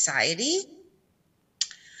society.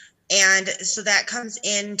 And so that comes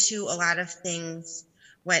into a lot of things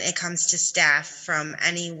when it comes to staff, from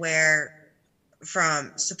anywhere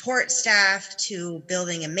from support staff to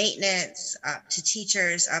building and maintenance, up to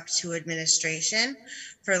teachers, up to administration,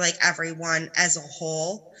 for like everyone as a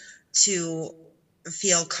whole to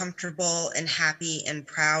feel comfortable and happy and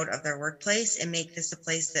proud of their workplace and make this a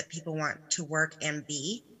place that people want to work and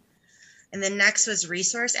be. And then next was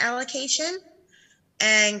resource allocation,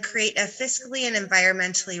 and create a fiscally and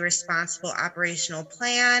environmentally responsible operational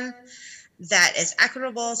plan that is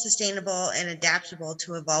equitable, sustainable, and adaptable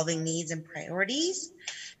to evolving needs and priorities.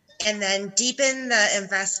 And then deepen the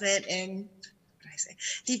investment in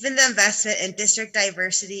district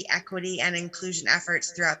diversity, equity, and inclusion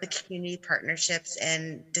efforts throughout the community partnerships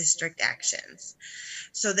and district actions.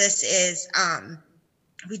 So this is,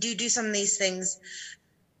 we do some of these things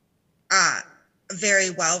very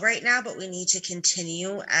well right now, but we need to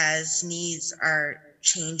continue as needs are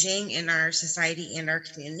changing in our society and our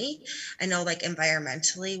community. I know like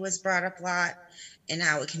environmentally was brought up a lot, and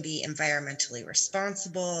how it can be environmentally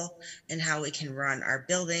responsible, and how we can run our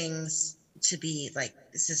buildings to be like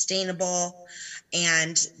sustainable.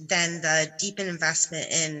 And then the deepened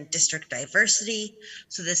investment in district diversity.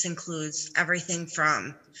 So this includes everything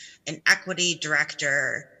from an equity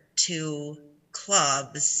director to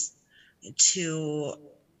clubs to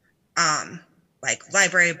like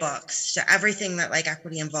library books, to everything that like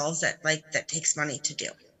equity involves that takes money to do.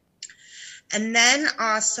 And then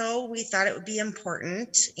also we thought it would be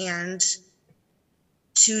important and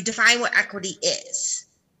to define what equity is.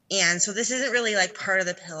 And so this isn't really like part of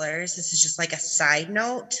the pillars. This is just like a side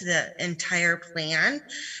note to the entire plan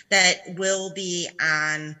that will be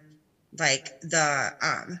on like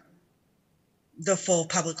the full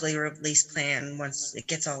publicly released plan once it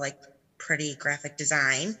gets all like pretty graphic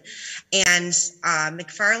design. And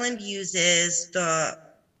McFarland uses the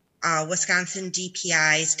Wisconsin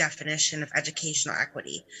DPI's definition of educational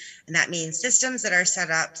equity. And that means systems that are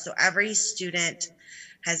set up so every student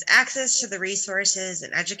has access to the resources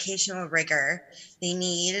and educational rigor they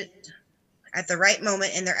need at the right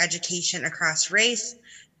moment in their education across race,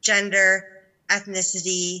 gender,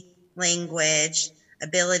 ethnicity, language,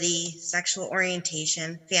 ability, sexual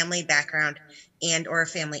orientation, family background, and or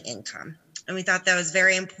family income. And we thought that was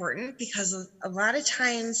very important because a lot of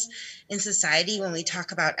times in society, when we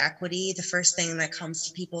talk about equity, the first thing that comes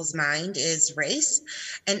to people's mind is race,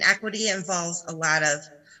 and equity involves a lot of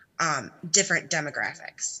different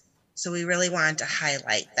demographics. So we really wanted to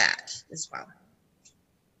highlight that as well.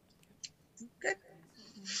 Good.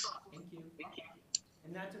 Thank you.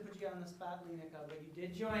 And not to put you on the spot, Lenica, but you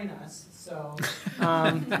did join us. So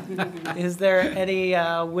is there any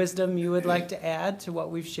wisdom you would like to add to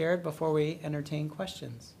what we've shared before we entertain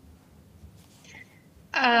questions?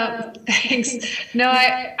 Thanks. No,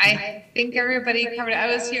 I think everybody covered it.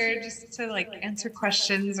 I was here just to like answer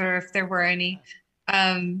questions or if there were any.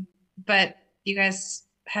 But you guys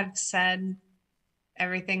have said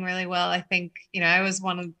everything really well. I think, I was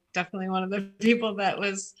definitely one of the people that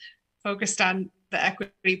was focused on the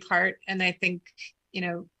equity part. And I think,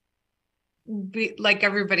 like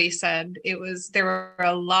everybody said, there were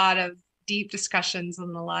a lot of deep discussions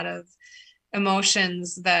and a lot of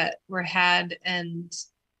emotions that were had. And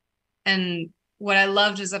what I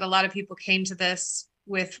loved is that a lot of people came to this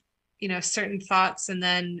with, certain thoughts, and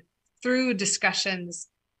then through discussions,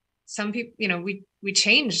 some people, we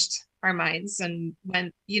changed our minds and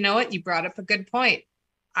went, you know what, you brought up a good point.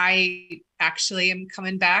 I actually am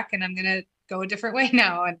coming back and I'm gonna go a different way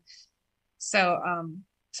now. And so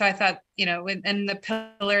I thought, and the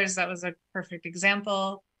pillars, that was a perfect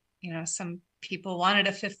example. Some people wanted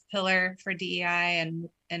a fifth pillar for DEI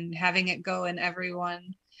and having it go in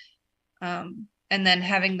everyone. And then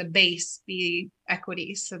having the base be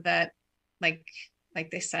equity so that like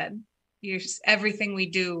they said, everything we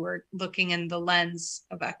do, we're looking in the lens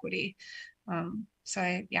of equity. So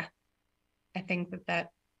I think that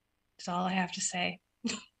is all I have to say.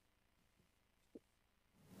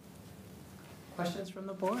 Questions from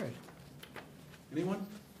the board? Anyone?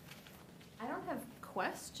 I don't have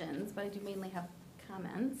questions, but I do mainly have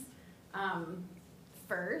comments.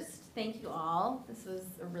 First, thank you all. This was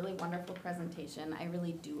a really wonderful presentation. I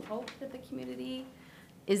really do hope that the community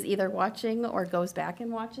is either watching or goes back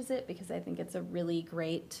and watches it, because I think it's a really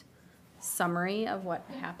great summary of what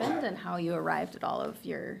happened and how you arrived at all of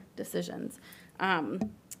your decisions.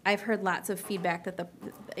 I've heard lots of feedback that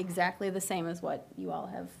exactly the same as what you all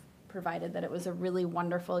have provided, that it was a really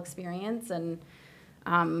wonderful experience and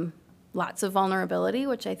lots of vulnerability,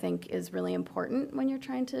 which I think is really important when you're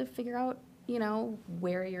trying to figure out,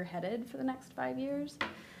 where you're headed for the next 5 years.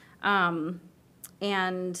 And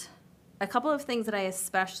a couple of things that I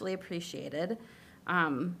especially appreciated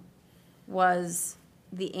was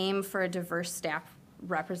the aim for a diverse staff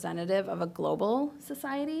representative of a global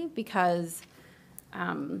society, because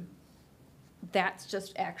that's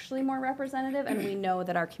just actually more representative, and we know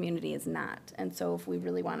that our community is not. And so if we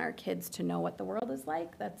really want our kids to know what the world is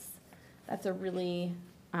like, that's a really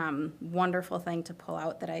wonderful thing to pull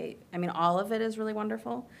out. That I mean, all of it is really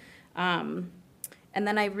wonderful. And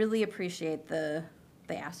then I really appreciate the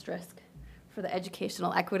asterisk for the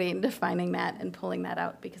educational equity and defining that and pulling that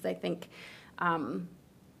out, because I think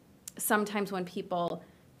sometimes when people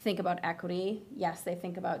think about equity, yes, they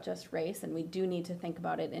think about just race, and we do need to think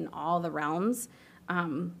about it in all the realms,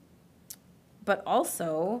 but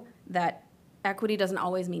also that equity doesn't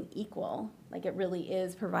always mean equal. Like, it really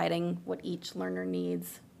is providing what each learner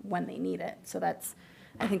needs when they need it. So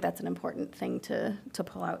I think that's an important thing to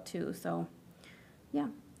pull out too. So yeah,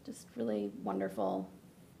 just really wonderful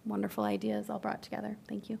ideas all brought together.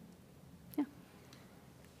 Thank you. Yeah.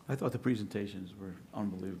 I thought the presentations were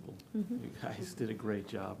unbelievable. Mm-hmm. You guys did a great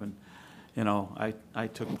job, and I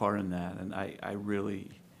took part in that, and I really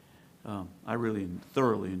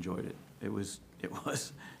thoroughly enjoyed it. It was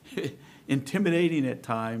intimidating at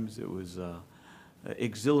times. It was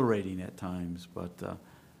exhilarating at times, but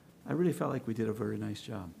I really felt like we did a very nice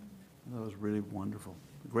job. That was really wonderful.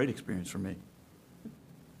 A great experience for me.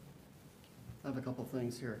 I have a couple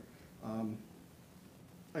things here.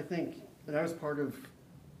 I think that I was part of,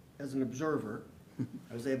 as an observer,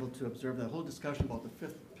 I was able to observe the whole discussion about the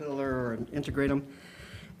fifth pillar and integrate them.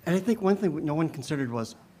 And I think one thing no one considered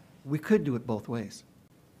was we could do it both ways.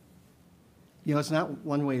 It's not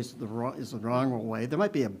one way is the wrong way. There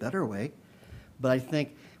might be a better way, but I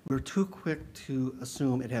think we're too quick to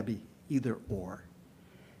assume it had to be either or.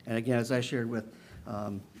 And again, as I shared with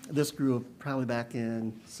this group probably back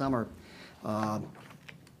in summer,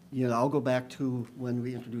 I'll go back to when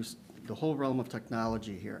we introduced the whole realm of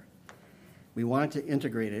technology here. We wanted to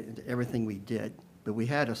integrate it into everything we did, but we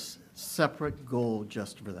had a separate goal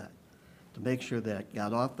just for that, to make sure that it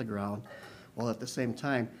got off the ground, while at the same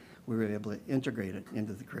time, we were able to integrate it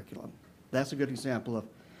into the curriculum. That's a good example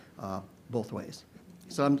of both ways.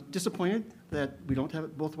 So I'm disappointed that we don't have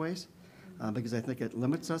it both ways, because I think it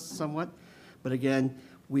limits us somewhat. But again,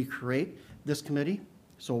 we create this committee,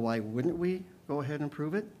 so why wouldn't we go ahead and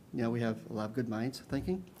improve it? We have a lot of good minds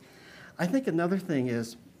thinking. I think another thing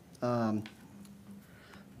is,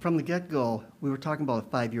 from the get-go, we were talking about a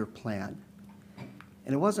 5-year plan.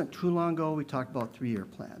 And it wasn't too long ago we talked about 3-year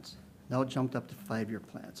plans. Now it jumped up to 5-year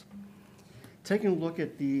plans. Taking a look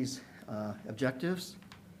at these objectives,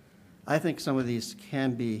 I think some of these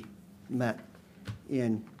can be met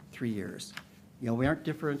in 3 years. We aren't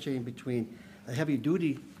differentiating between a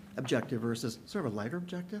heavy-duty objective versus sort of a lighter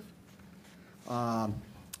objective.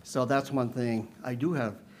 So that's one thing I do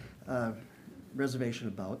have a reservation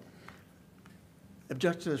about.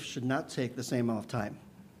 Objectives should not take the same amount of time.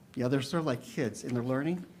 They're sort of like kids in their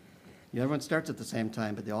learning. Everyone starts at the same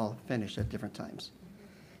time, but they all finish at different times.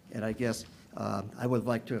 And I guess I would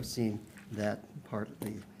like to have seen that part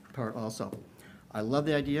also. I love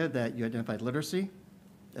the idea that you identified literacy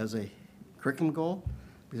as a curriculum goal,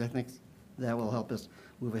 because I think that will help us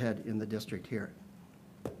move ahead in the district here.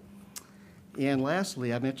 And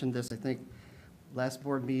lastly, I mentioned this, I think, last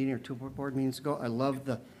board meeting or 2 board meetings ago. I love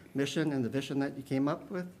the mission and the vision that you came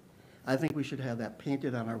up with. I think we should have that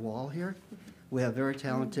painted on our wall here. We have very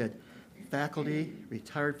talented faculty,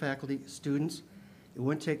 retired faculty, students. It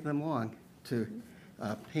wouldn't take them long to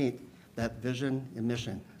paint that vision and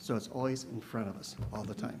mission. So it's always in front of us all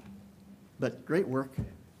the time. But great work.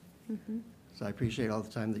 So I appreciate all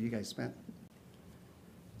the time that you guys spent.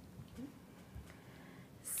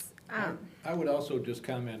 I would also just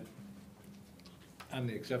comment on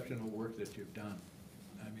the exceptional work that you've done.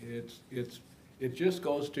 I mean, it just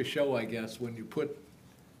goes to show, I guess, when you put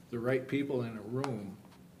the right people in a room,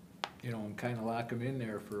 you know, and kind of lock them in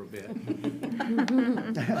there for a bit,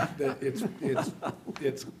 that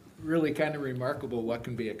it's really kind of remarkable what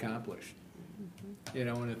can be accomplished. You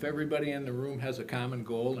know, and if everybody in the room has a common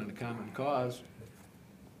goal and a common cause,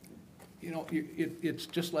 you know, it's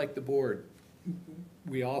just like the board.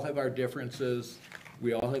 We all have our differences,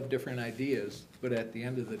 we all have different ideas, but at the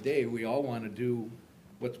end of the day, we all want to do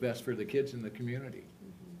what's best for the kids in the community.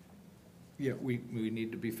 You know, we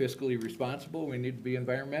need to be fiscally responsible, we need to be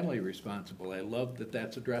environmentally responsible. I love that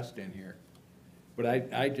that's addressed in here. But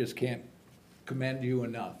I just can't commend you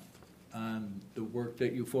enough on the work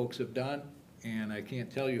that you folks have done, and I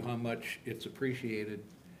can't tell you how much it's appreciated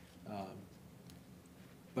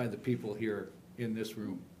by the people here in this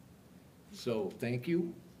room. So thank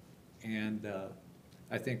you, and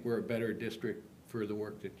I think we're a better district for the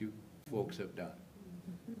work that you folks have done.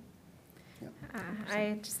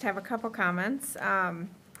 I just have a couple comments.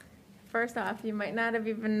 First off, you might not have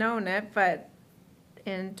even known it, but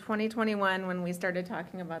in 2021, when we started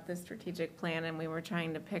talking about the strategic plan and we were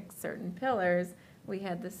trying to pick certain pillars, we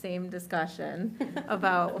had the same discussion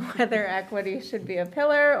about whether equity should be a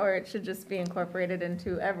pillar or it should just be incorporated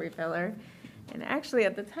into every pillar. And actually,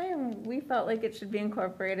 at the time, we felt like it should be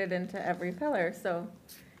incorporated into every pillar. So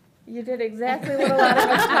you did exactly what a lot of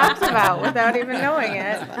us talked about without even knowing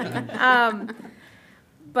it.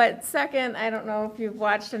 But second, I don't know if you've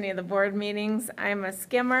watched any of the board meetings. I'm a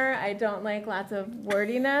skimmer. I don't like lots of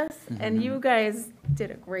wordiness. And you guys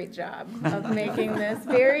did a great job of making this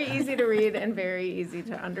very easy to read and very easy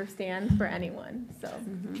to understand for anyone. So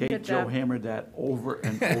Kate, good Joe job. hammered that over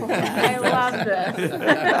and over. I love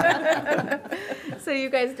this. So you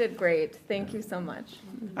guys did great. Thank you so much.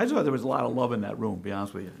 I just thought there was a lot of love in that room, to be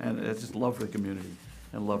honest with you. And it's just love for the community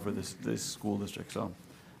and love for this school district. So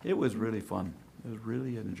it was really fun. It was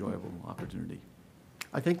really an enjoyable opportunity.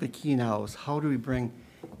 I think the key now is how do we bring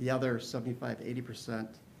the other 75, 80%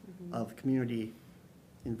 of community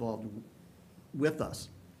involved with us?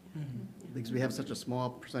 Because we have such a small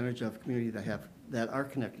percentage of community that are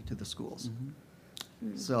connected to the schools.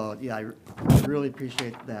 So, yeah, I really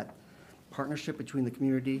appreciate that partnership between the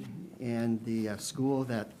community and the school,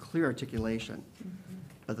 that clear articulation.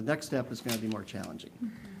 But the next step is going to be more challenging.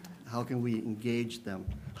 How can we engage them?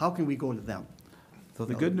 How can we go to them? So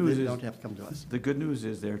the good news They is, don't have to come to us. the good news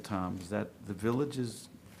is there, Tom, is that the village is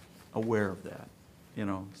aware of that, you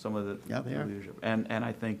know, some of the Yeah, they are. leadership. And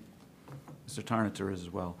I think Mr. Tarnitzer is as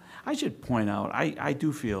well. I should point out, I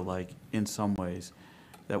do feel like, in some ways,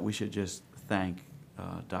 that we should just thank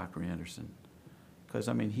Dr. Anderson. Because,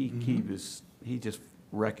 I mean, he just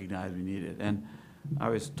recognized we needed it. And I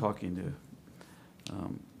was talking to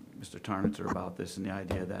Mr. Tarnitzer about this and the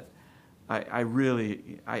idea that I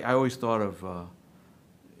always thought of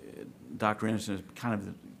Dr. Anderson as kind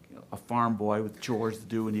of a farm boy with chores to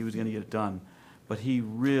do, and he was going to get it done. But he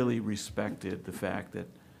really respected the fact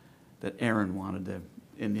that Aaron wanted to,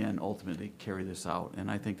 in the end, ultimately carry this out.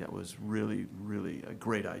 And I think that was really, really a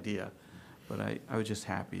great idea. But I was just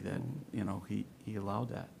happy that, you know, he allowed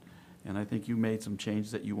that. And I think you made some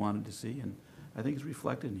changes that you wanted to see, and I think it's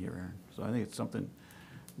reflected in here, Aaron. So I think it's something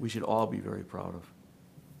we should all be very proud of.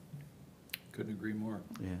 Couldn't agree more.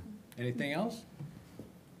 Yeah. Anything else?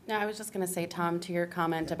 No, I was just going to say, Tom, to your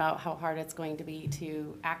comment about how hard it's going to be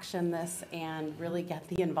to action this and really get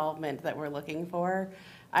the involvement that we're looking for,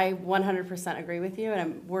 I 100% agree with you, and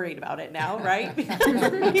I'm worried about it now, right? Because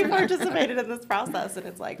we participated in this process, and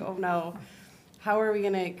it's like, oh no, how are we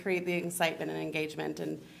going to create the excitement and engagement?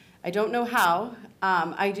 And I don't know how.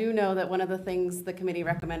 I do know that one of the things the committee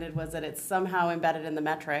recommended was that it's somehow embedded in the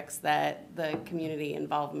metrics that the community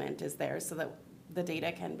involvement is there so that the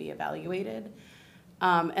data can be evaluated.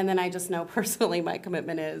 And then I just know personally my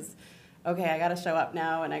commitment is, okay, I got to show up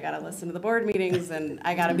now and I got to listen to the board meetings and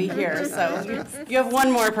I got to be here. So you have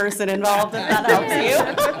one more person involved if that helps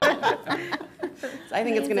you. So I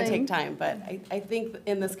think it's going to take time, but I think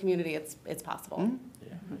in this community it's possible.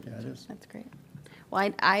 Yeah, it is. That's great. Well,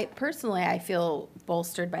 I personally, I feel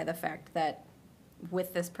bolstered by the fact that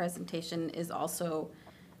with this presentation is also,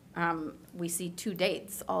 we see 2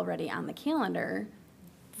 dates already on the calendar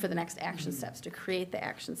for the next action steps, to create the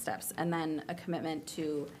action steps, and then a commitment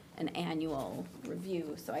to an annual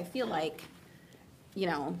review. So I feel like, you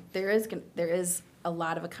know, there is a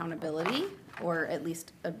lot of accountability, or at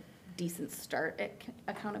least a decent start at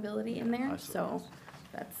accountability in there. So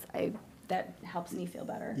that helps me feel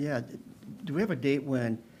better. Yeah, do we have a date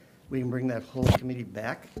when we can bring that whole committee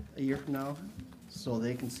back a year from now? So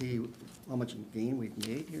they can see how much gain we've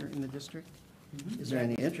made here in the district? Is there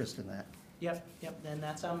any interest in that? Yep, and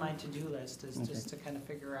that's on my to-do list, is just to kind of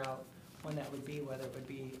figure out when that would be, whether it would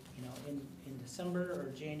be, you know, in December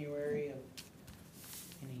or January of,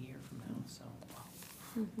 in a year from now, so.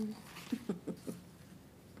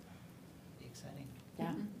 Be exciting.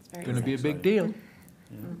 Yeah, it's very Going to be a exciting. big deal.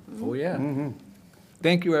 Oh, yeah.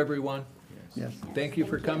 Thank you, everyone. Yes. Thank you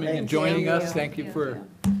for coming and Thank joining you. us. Thank you for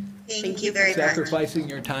Thank you very much. sacrificing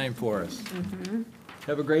your time for us.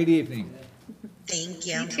 Have a great evening. Thank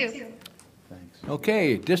you. You too. Thanks.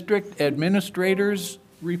 Okay, district administrators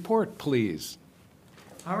report, please.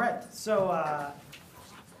 All right, so,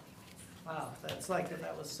 wow,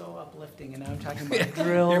 that was so uplifting, and now I'm talking about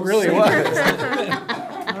drills. It really was.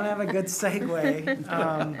 I don't have a good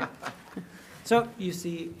segue. So you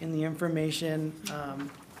see in the information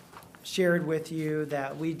shared with you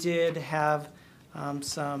that we did have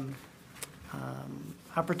some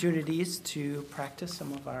opportunities to practice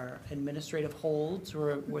some of our administrative holds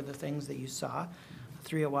were the things that you saw.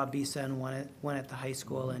 3 at Wabisa and one at the high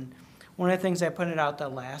school. And one of the things I pointed out the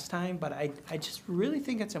last time, but I just really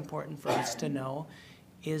think it's important for us to know,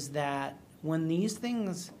 is that when these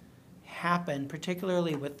things happen,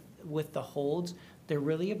 particularly with the holds, they're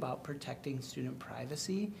really about protecting student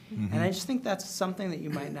privacy. And I just think that's something that you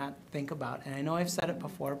might not think about. And I know I've said it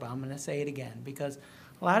before, but I'm going to say it again, because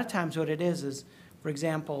a lot of times what it is, for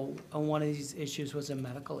example, one of these issues was a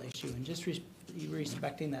medical issue, and just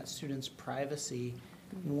respecting that student's privacy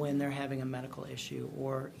when they're having a medical issue,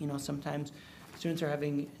 or, you know, sometimes students are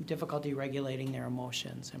having difficulty regulating their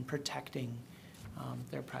emotions and protecting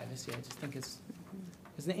their privacy. I just think it's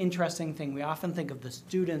an interesting thing. We often think of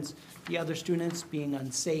the other students being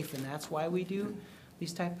unsafe, and that's why we do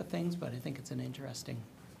these type of things, but I think it's an interesting.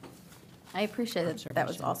 I appreciate that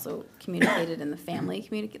was also communicated in the family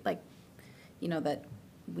like, you know, that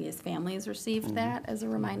we as families received that as a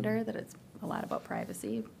reminder that it's a lot about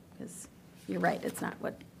privacy, because you're right, it's not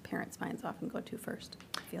what parents' minds often go to first.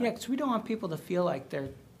 Yeah, because we don't want people to feel like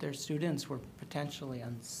their students were potentially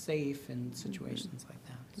unsafe in situations like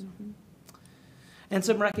that. So. And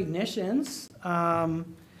some recognitions. I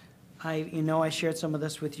shared some of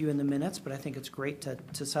this with you in the minutes, but I think it's great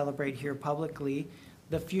to celebrate here publicly.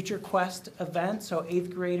 The Future Quest event, so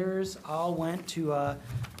 8th graders all went to a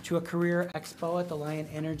career expo at the Lion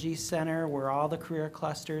Energy Center, where all the career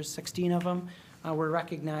clusters, 16 of them, were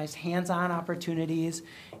recognized, hands-on opportunities.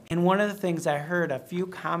 And one of the things I heard a few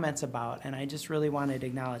comments about, and I just really wanted to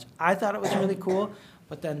acknowledge, I thought it was really cool,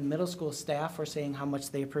 but then middle school staff were saying how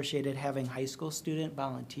much they appreciated having high school student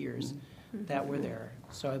volunteers that were there.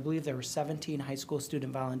 So I believe there were 17 high school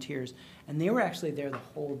student volunteers, and they were actually there the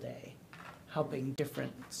whole day, helping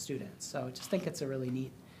different students. So I just think it's a really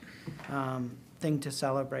neat thing to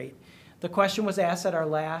celebrate. The question was asked at our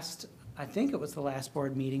last, I think it was the last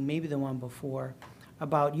board meeting, maybe the one before,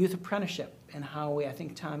 about youth apprenticeship and how I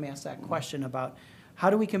think Tom asked that question about how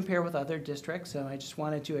do we compare with other districts. So I just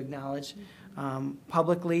wanted to acknowledge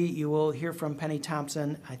publicly, you will hear from Penny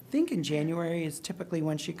Thompson, I think in January is typically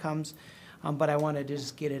when she comes, but I wanted to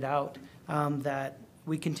just get it out that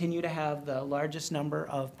we continue to have the largest number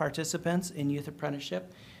of participants in youth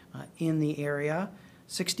apprenticeship in the area.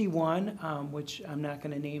 61, which I'm not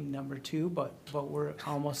going to name number 2, but we're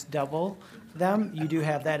almost double them. You do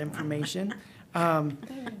have that information.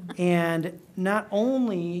 And not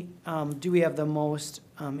only do we have the most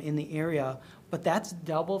in the area, but that's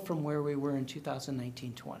double from where we were in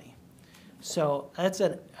 2019-20. So that's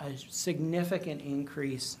a significant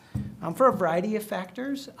increase for a variety of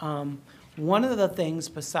factors. One of the things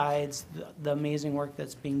besides the amazing work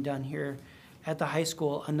that's being done here at the high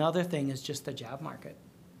school, another thing is just the job market.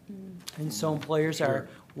 And so employers are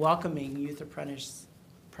welcoming youth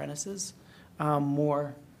apprentices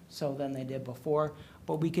more so than they did before.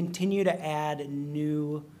 But we continue to add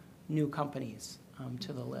new companies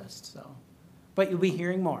to the list. So, but you'll be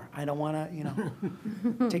hearing more. I don't want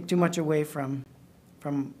to, take too much away from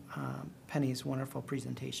Penny's wonderful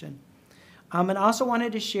presentation. And also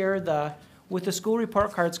wanted to share with the school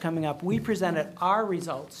report cards coming up, we presented our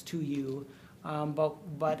results to you,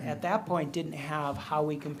 but at that point didn't have how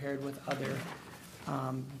we compared with other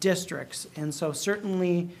districts. And so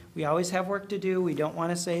certainly we always have work to do. We don't want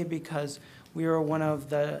to say because We were one of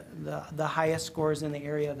the highest scores in the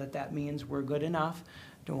area. That means we're good enough.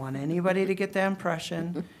 Don't want anybody to get that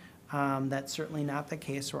impression. That's certainly not the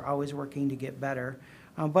case. We're always working to get better.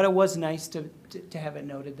 But it was nice to have it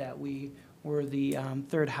noted that we were the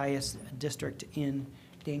third highest district in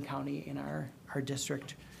Dane County in our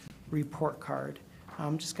district report card.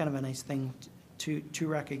 Just kind of a nice thing to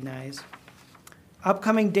recognize.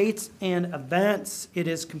 Upcoming dates and events, it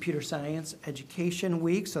is Computer Science Education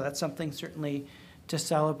Week, so that's something certainly to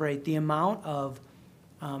celebrate. The amount of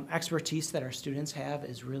expertise that our students have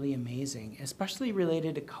is really amazing, especially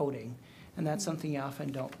related to coding, and that's something you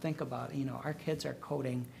often don't think about. You know, our kids are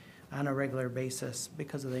coding on a regular basis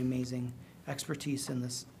because of the amazing expertise in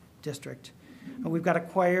this district. We've got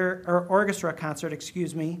a orchestra concert,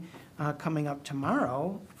 coming up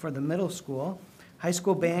tomorrow for the middle school. High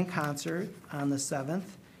school band concert on the 7th.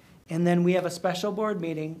 And then we have a special board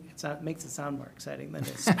meeting. Makes it sound more exciting than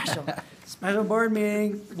it is. Special board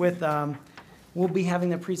meeting with, we'll be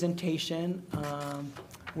having a presentation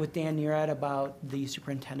with Dan Nearad about the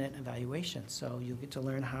superintendent evaluation. So you'll get to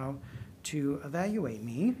learn how to evaluate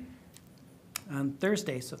me on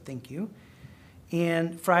Thursday, so thank you.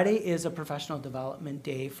 And Friday is a professional development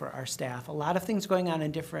day for our staff. A lot of things going on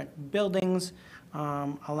in different buildings,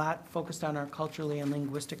 a lot focused on our culturally and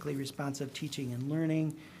linguistically responsive teaching and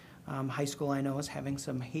learning. High school, I know, is having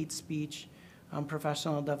some hate speech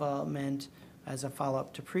professional development as a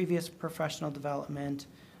follow-up to previous professional development.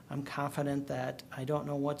 I'm confident that I don't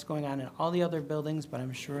know what's going on in all the other buildings, but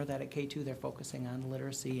I'm sure that at K2 they're focusing on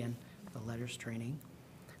literacy and the letters training.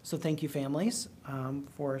 So thank you, families,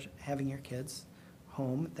 for having your kids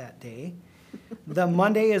home that day. The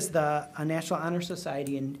Monday is the National Honor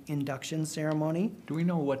Society induction ceremony. Do we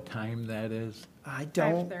know what time that is? I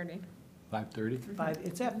don't. 5:30. 5:30?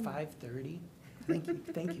 It's at 5:30. Thank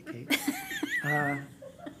you, Kate. I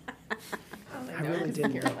really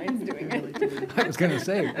didn't. Caroline's doing it. I was going to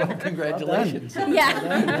say, well, congratulations.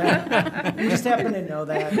 Yeah. You just happen to know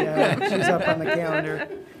that. Yeah, she's up on the calendar.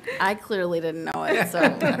 I clearly didn't know it, so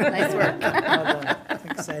nice work. Well done.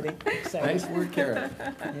 Exciting. Nice work, Karen.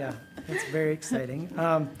 Yeah, it's very exciting.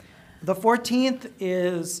 The 14th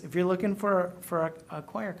is, if you're looking for a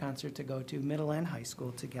choir concert to go to, middle and high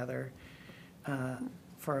school together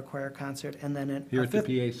for a choir concert, and then Here at the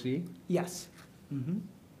PAC? Yes. Mm-hmm.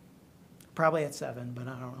 Probably at 7, but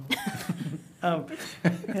I don't know.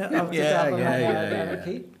 Yeah.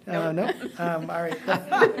 Kate? No? All right.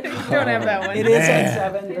 You don't have that one. It is at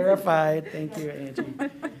 7, verified. Thank you, Angie.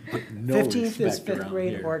 No 15th is respect 5th around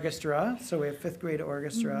grade here. orchestra, so we have 5th grade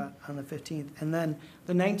orchestra on the 15th. And then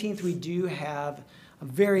the 19th, we do have a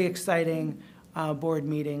very exciting board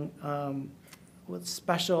meeting with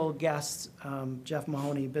special guests, Jeff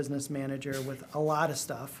Mahoney, business manager, with a lot of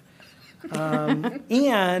stuff.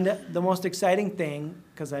 And the most exciting thing,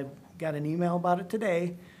 because I got an email about it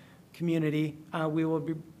today, community, we will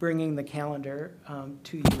be bringing the calendar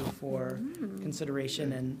to you for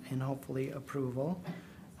consideration and hopefully approval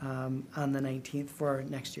on the 19th for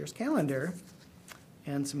next year's calendar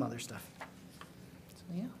and some other stuff. So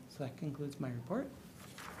yeah, so that concludes my report.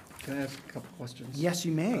 Can I ask a couple questions? Yes,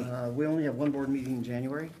 you may. We only have one board meeting in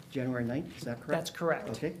January 9th, is that correct? That's correct.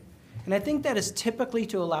 Okay. And I think that is typically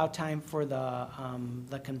to allow time for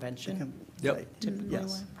the convention. Yep. Typically,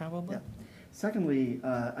 Yes. probably. Yeah. Secondly,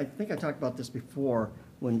 I think I talked about this before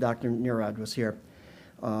when Dr. Neerad was here.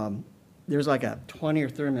 There's like a 20 or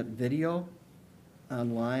 30-minute video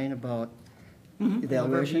online about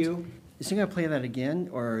evaluations. Overview. Is he going to play that again,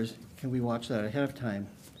 or can we watch that ahead of time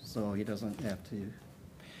so he doesn't have to?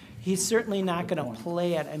 He's certainly not going to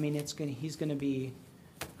play it. I mean, he's going to be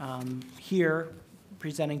here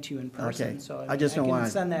presenting to you in person. Okay. So I just don't can wanna-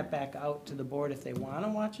 send that back out to the board if they want to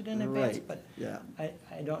watch it in advance, Right, but yeah.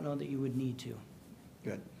 I don't know that you would need to.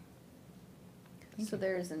 Good. So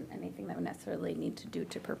there isn't anything that we necessarily need to do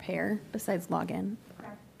to prepare besides log in?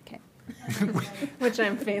 Okay. Which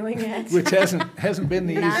I'm failing at. Which hasn't been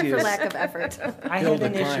the Not for easiest. lack of effort. I Hill had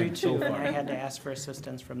an issue decline so too, and far. I had to ask for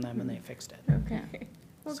assistance from them, and they fixed it. Okay.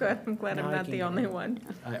 Well, So, good. I'm glad now I'm I not can the get only in. one.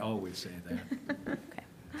 I always say that. Okay.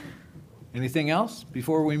 Anything else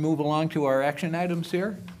before we move along to our action items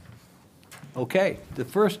here? Okay, the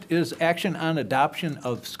first is action on adoption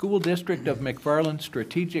of School District of McFarland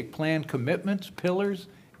Strategic Plan commitments, pillars,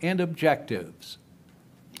 and objectives.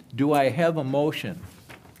 Do I have a motion?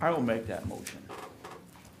 I will make that motion.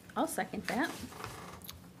 I'll second that.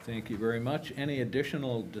 Thank you very much. Any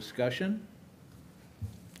additional discussion?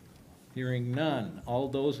 Hearing none. All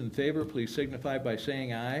those in favor, please signify by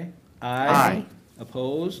saying aye. Aye.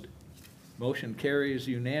 Opposed? Motion carries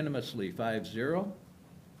unanimously, 5-0.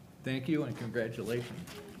 Thank you and congratulations.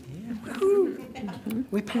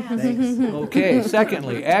 We passed. Okay,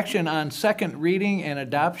 secondly, action on second reading and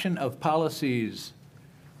adoption of policies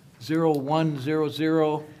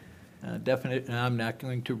 0100, definite, and I'm not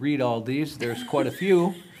going to read all these, there's quite a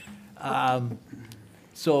few.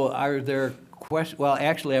 So are there questions? Well,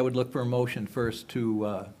 actually, I would look for a motion first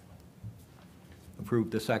to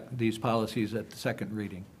approve these policies at the second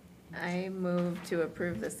reading. I move to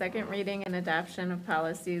approve the second reading and adoption of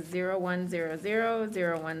policies 0100,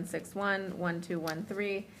 0161,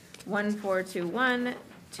 1213, 1421,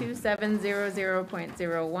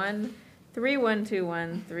 2700.01,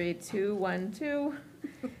 3121, 3212,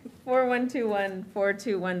 4121,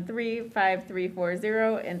 4213,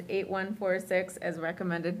 5340, and 8146 as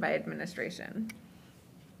recommended by administration.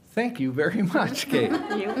 Thank you very much, Kate.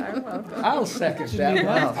 You are welcome. I'll second that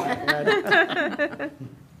one.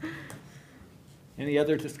 Any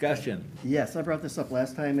other discussion? Yes, I brought this up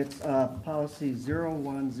last time. It's policy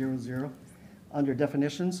 0100, under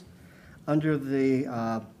definitions, under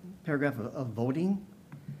the paragraph of voting.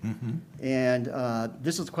 And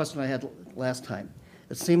this is a question I had last time.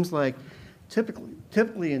 It seems like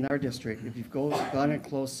typically in our district, if you've gone in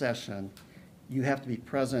closed session, you have to be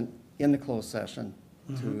present in the closed session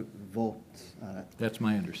to vote on it. That's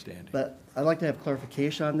my understanding. But I'd like to have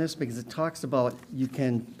clarification on this because it talks about you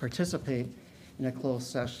can participate in a closed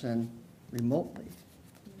session remotely.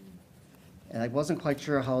 And I wasn't quite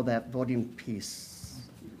sure how that voting piece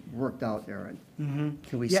worked out, Aaron.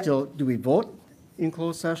 Can we still, do we vote in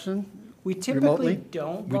closed session? We typically remotely?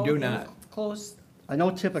 don't We vote do in not. closed I know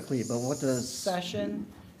typically, but what does? session.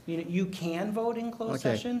 You can vote in closed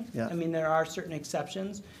Okay, session. yeah. I mean, there are certain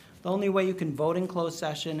exceptions. The only way you can vote in closed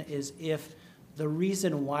session is if the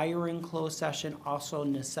reason why you're in closed session also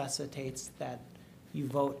necessitates that you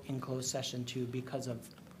vote in closed session too, because of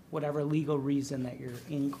whatever legal reason that you're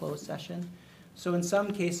in closed session. So in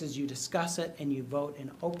some cases, you discuss it and you vote in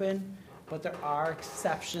open, but there are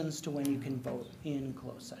exceptions to when you can vote in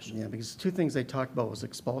closed session. Yeah, because two things they talked about was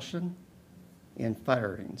expulsion and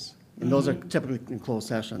firings. And those are typically in closed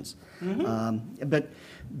sessions. But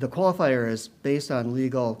the qualifier is based on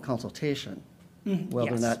legal consultation,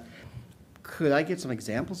 whether or Yes. not, could I get some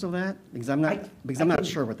examples of that? Because I'm I not can-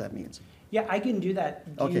 sure what that means. Yeah, I can do that.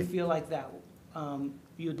 Do you Okay. feel like that,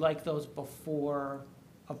 you'd like those before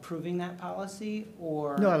approving that policy,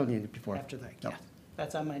 or? No, I don't need it before. After that, No. yeah.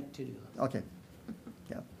 That's on my to-do list. Okay,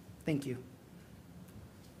 yeah. Thank you.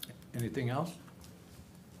 Anything else?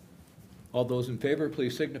 All those in favor,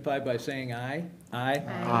 please signify by saying aye.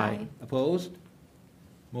 Aye. Opposed?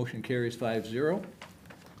 Motion carries 5-0.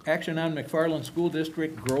 Action on McFarland School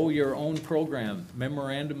District Grow Your Own Program,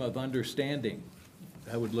 Memorandum of Understanding.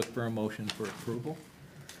 I would look for a motion for approval.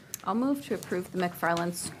 I'll move to approve the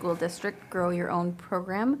McFarland School District Grow Your Own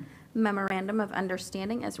Program Memorandum of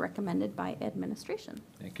Understanding as recommended by administration.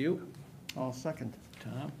 Thank you. I'll second.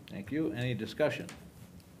 Tom, thank you. Any discussion?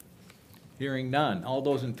 Hearing none. All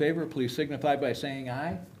those in favor, please signify by saying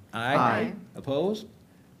aye. Aye. Opposed?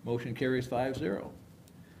 Motion carries 5-0.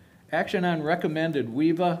 Action on recommended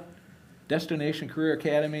WEVA Destination Career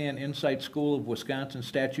Academy and Insight School of Wisconsin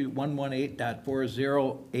Statute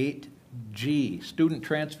 118.408G, student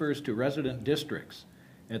transfers to resident districts.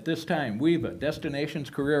 At this time, WEVA Destinations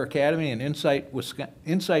Career Academy and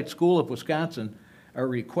Insight School of Wisconsin are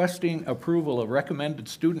requesting approval of recommended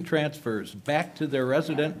student transfers back to their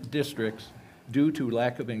resident districts due to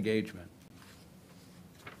lack of engagement.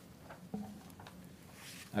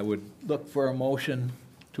 I would look for a motion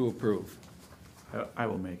to approve. I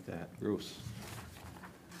will make that. Bruce.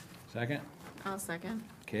 Second? I'll second.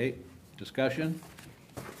 Kate, discussion?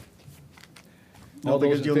 No, All those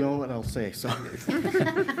because in you'll fa- know what I'll say, so.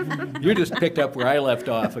 You just picked up where I left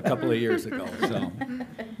off a couple of years ago, so.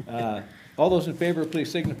 All those in favor,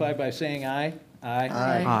 please signify by saying aye. Aye.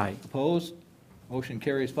 Aye. Opposed? Motion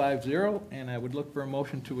carries 5-0, and I would look for a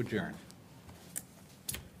motion to adjourn.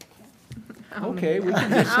 Okay, we can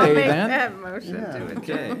just I'll say make then. that motion Yeah. to it.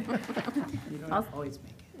 Okay. You don't I'll- always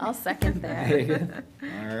make it. I'll second that.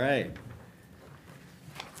 All right.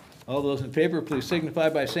 All those in favor, please signify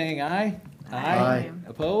by saying aye. Aye.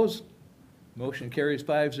 Opposed? Motion carries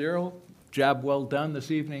 5-0. Job well done this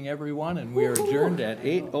evening, everyone, and we are adjourned at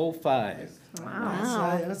 8:05.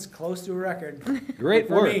 That's close to a record. Great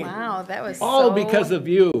For work. me. Wow, that was All so- because of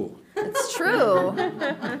you. It's true.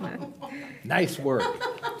 Nice work.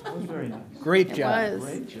 That was very nice. Great It job. was.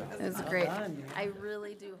 Great job. It was great. done. I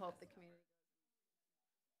really.